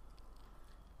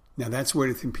 Now that's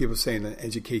where people say that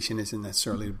education isn't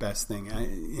necessarily the best thing,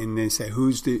 and they say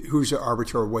who's the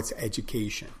arbiter of what's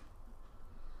education?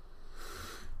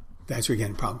 That's where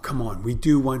again the problem. Come on, we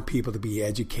do want people to be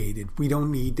educated. We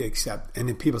don't need to accept. And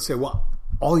then people say, well,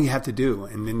 all you have to do,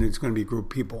 and then there's going to be a group of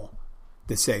people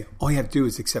that say all you have to do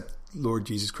is accept Lord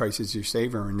Jesus Christ as your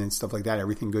Savior, and then stuff like that.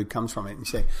 Everything good comes from it. And you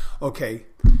say, okay,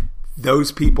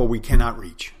 those people we cannot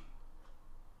reach.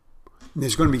 And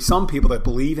there's going to be some people that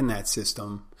believe in that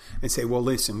system and say, well,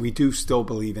 listen, we do still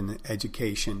believe in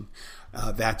education.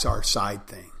 That's our side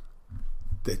thing,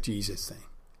 the Jesus thing.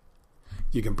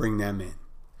 You can bring them in.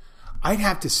 I'd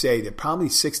have to say that probably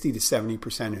 60 to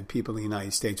 70% of people in the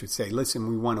United States would say, listen,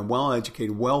 we want a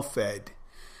well-educated, well-fed,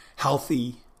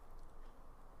 healthy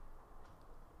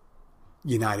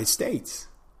United States.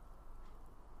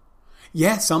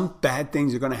 Yeah, some bad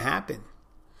things are going to happen.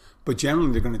 But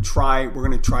generally, we're going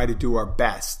to try to do our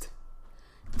best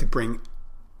to bring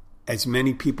as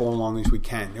many people along as we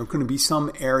can. There are going to be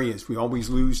some areas. We always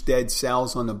lose dead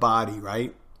cells on the body,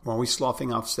 right? We're always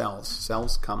sloughing off cells.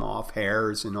 Cells come off,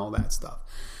 hairs and all that stuff.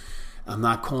 I'm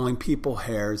not calling people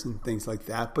hairs and things like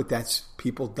that, but that's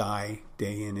people die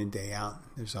day in and day out.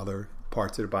 There's other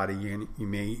parts of the body you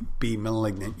may be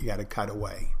malignant. You got to cut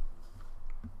away.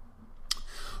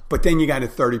 But then you got a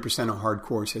 30% of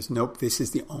hardcore says, nope, this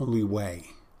is the only way.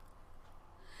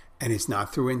 And it's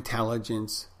not through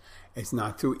intelligence. It's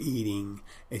not through eating.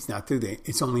 It's not through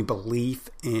it's only belief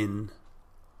in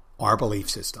our belief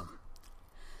system.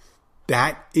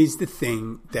 That is the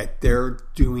thing that they're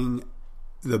doing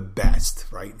the best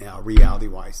right now,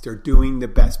 reality-wise. They're doing the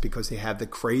best because they have the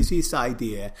craziest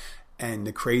idea, and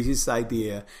the craziest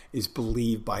idea is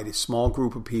believed by the small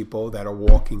group of people that are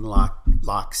walking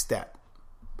lockstep.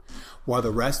 While the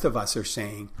rest of us are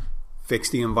saying, fix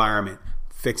the environment,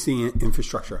 fix the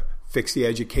infrastructure, fix the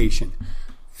education,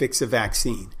 fix the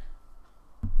vaccine,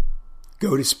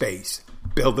 go to space,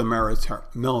 build the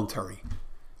military.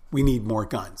 We need more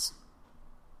guns.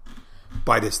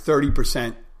 By this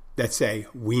 30% that say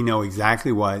we know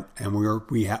exactly what, and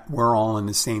we're all on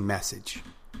the same message.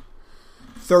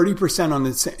 30% on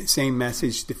the same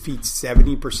message defeats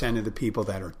 70% of the people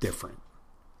that are different,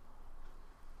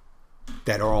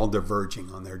 that are all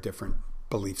diverging on their different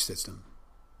belief system.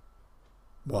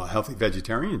 Well, a healthy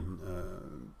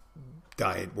vegetarian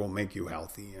diet will make you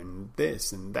healthy, and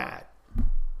this and that.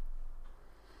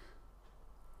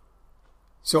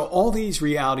 So all these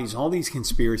realities, all these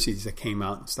conspiracies that came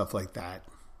out and stuff like that,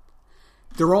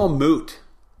 they're all moot.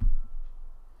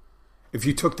 If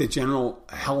you took the general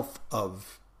health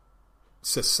of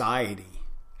society,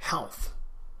 health,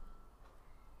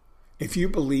 if you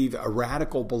believe a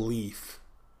radical belief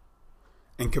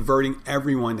and converting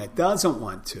everyone that doesn't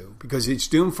want to, because it's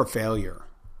doomed for failure.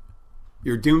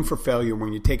 You're doomed for failure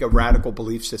when you take a radical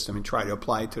belief system and try to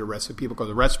apply it to the rest of people, because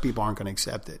the rest of people aren't going to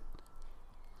accept it.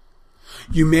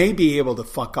 You may be able to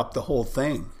fuck up the whole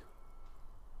thing.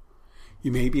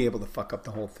 You may be able to fuck up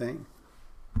the whole thing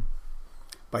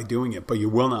by doing it, but you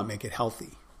will not make it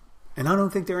healthy. And I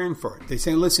don't think they're in for it. They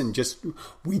say, listen,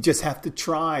 we just have to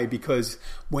try, because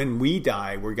when we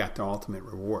die, we got the ultimate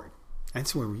reward.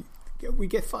 That's where we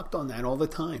get fucked on that all the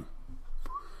time.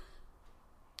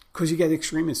 Because you get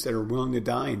extremists that are willing to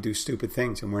die and do stupid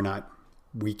things, and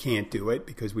we can't do it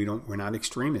because we're not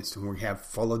extremists, and we have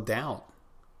full of doubt.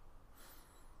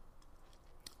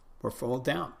 We're full of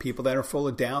doubt. People that are full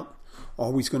of doubt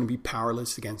always going to be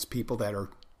powerless against people that are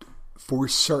for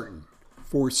certain.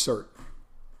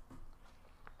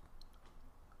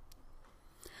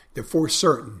 They're for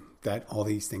certain that all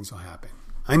these things will happen.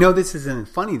 I know this isn't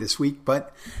funny this week,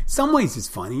 but in some ways it's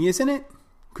funny, isn't it?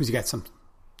 Because you got some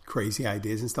crazy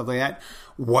ideas and stuff like that.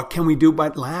 What can we do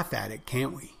but laugh at it,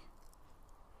 can't we?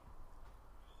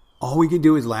 All we can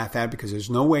do is laugh at it, because there's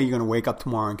no way you're going to wake up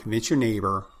tomorrow and convince your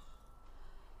neighbor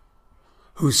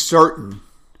who's certain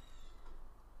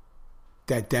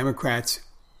that Democrats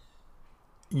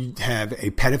have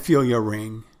a pedophilia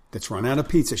ring that's run out of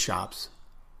pizza shops,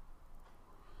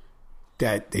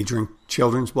 that they drink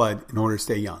children's blood in order to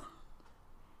stay young.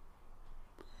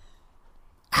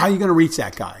 How are you going to reach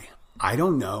that guy? I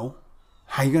don't know.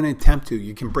 How are you going to attempt to?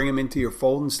 You can bring him into your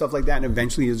fold and stuff like that, and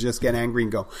eventually he'll just get angry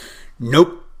and go,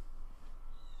 nope,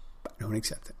 I don't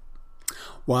accept it.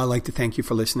 Well, I'd like to thank you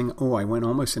for listening. Oh, I went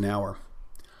almost an hour.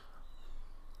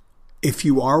 If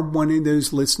you are one of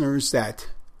those listeners that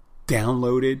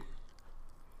downloaded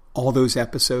all those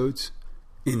episodes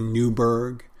in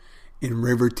Newburgh, in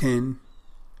Riverton,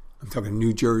 I'm talking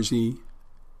New Jersey,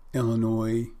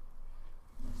 Illinois,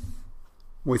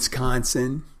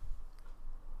 Wisconsin,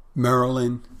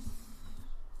 Maryland,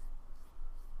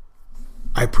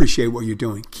 I appreciate what you're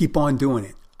doing. Keep on doing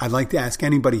it. I'd like to ask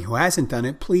anybody who hasn't done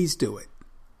it, please do it.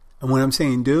 And when I'm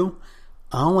saying do,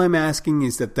 all I'm asking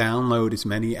is to download as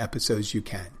many episodes as you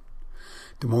can.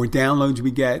 The more downloads we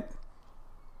get,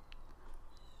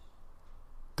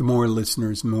 the more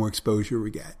listeners, the more exposure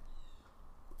we get.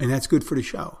 And that's good for the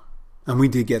show. And we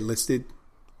did get listed.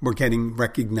 We're getting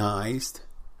recognized.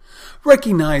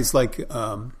 Recognized like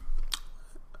a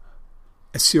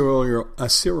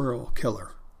serial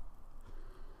killer.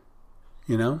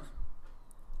 You know?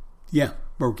 Yeah,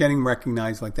 we're getting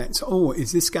recognized like that. So,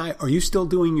 is this guy, are you still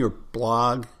doing your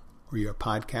blog or your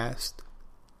podcast?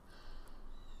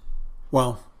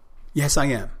 Well, yes, I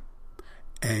am.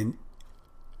 And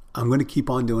I'm going to keep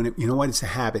on doing it. You know what? It's a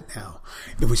habit now.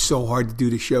 It was so hard to do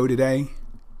the show today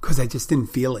because I just didn't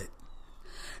feel it.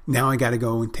 Now I got to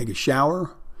go and take a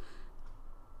shower,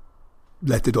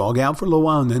 let the dog out for a little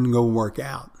while, and then go work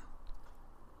out.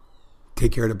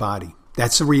 Take care of the body.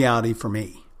 That's the reality for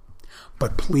me.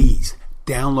 But please,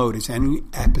 download as many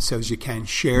episodes you can.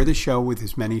 Share the show with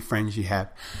as many friends you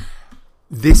have.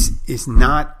 This is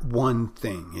not one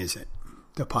thing, is it?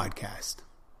 The podcast.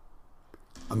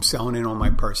 I'm selling it on my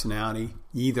personality.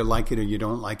 You either like it or you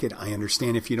don't like it. I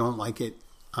understand if you don't like it.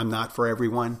 I'm not for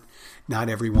everyone. Not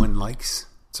everyone likes.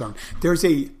 So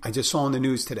I just saw on the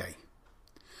news today,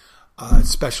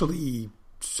 specialty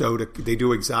soda. They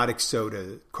do exotic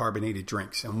soda carbonated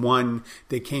drinks. And one,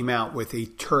 they came out with a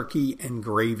turkey and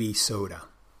gravy soda.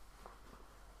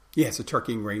 Yeah, it's a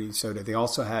turkey and gravy soda. They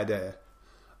also had a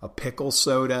pickle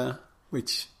soda,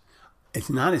 which it's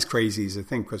not as crazy as I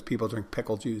think because people drink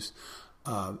pickle juice.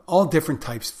 All different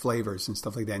types of flavors and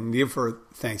stuff like that. And give for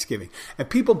Thanksgiving. And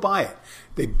people buy it.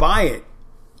 They buy it.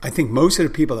 I think most of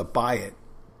the people that buy it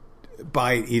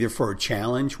either for a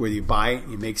challenge where you buy it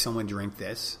and you make someone drink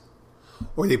this,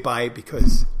 or they buy it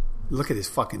because look at this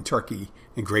fucking turkey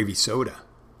and gravy soda.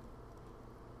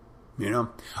 You know?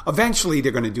 Eventually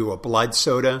they're going to do a blood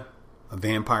soda, a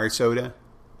vampire soda.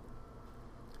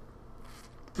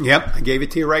 Yep, I gave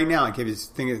it to you right now. I gave you this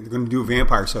thing. They're going to do a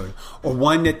vampire soda. Or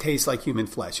one that tastes like human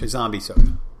flesh, a zombie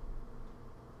soda.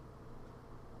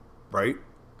 Right?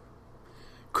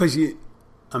 Because I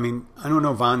don't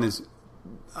know, Von is...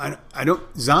 I don't...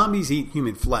 Zombies eat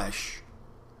human flesh.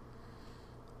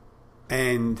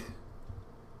 And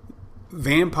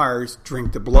vampires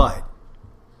drink the blood.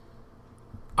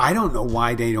 I don't know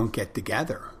why they don't get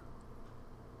together.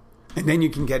 And then you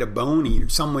can get a bone eater,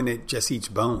 someone that just eats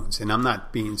bones. And I'm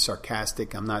not being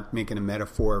sarcastic. I'm not making a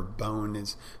metaphor of bone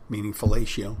as meaning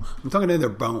fellatio. I'm talking to their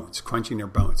bones, crunching their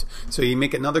bones. So you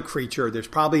make another creature. There's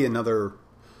probably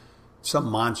some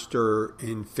monster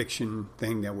in fiction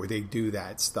thing where they do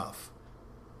that stuff.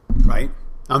 Right?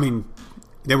 I mean,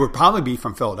 they would probably be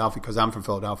from Philadelphia because I'm from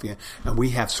Philadelphia. And we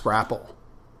have scrapple.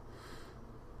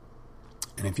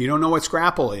 And if you don't know what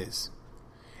scrapple is,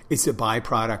 it's a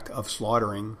byproduct of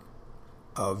slaughtering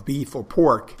of beef or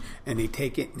pork, and they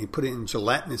take it and they put it in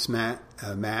gelatinous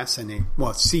mass, and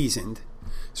it's seasoned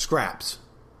scraps,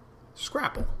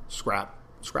 scrapple.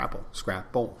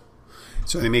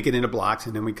 So they make it into blocks,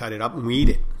 and then we cut it up and we eat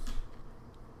it.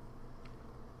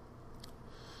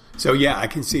 So yeah, I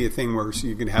can see a thing where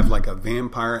you can have like a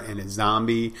vampire and a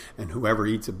zombie, and whoever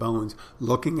eats the bones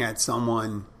looking at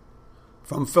someone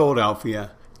from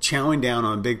Philadelphia chowing down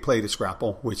on a big plate of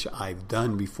scrapple, which I've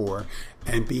done before,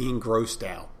 and being grossed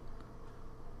out.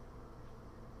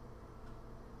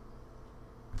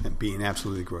 And being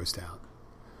absolutely grossed out.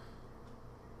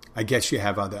 I guess you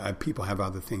have people have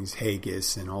other things,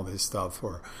 haggis and all this stuff,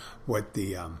 or what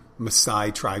the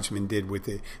Maasai tribesmen did with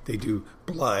it. They do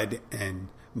blood and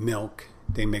milk.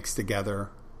 They mix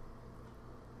together.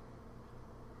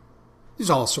 There's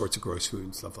all sorts of gross food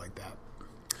and stuff like that.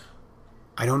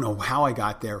 I don't know how I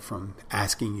got there from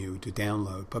asking you to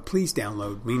download, but please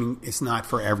download, meaning it's not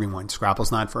for everyone.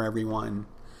 Scrapple's not for everyone,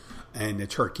 and the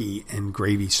turkey and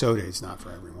gravy soda is not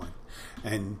for everyone.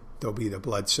 And there'll be the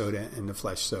blood soda and the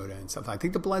flesh soda and stuff. I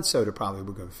think the blood soda probably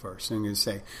will go first. So I'm going to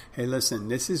say, hey, listen,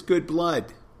 this is good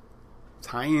blood. It's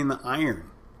high in the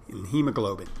iron and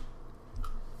hemoglobin.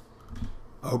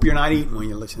 I hope you're not eating when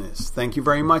you listen to this. Thank you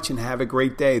very much and have a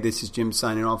great day. This is Jim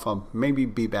signing off. I'll maybe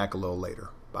be back a little later.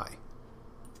 Bye.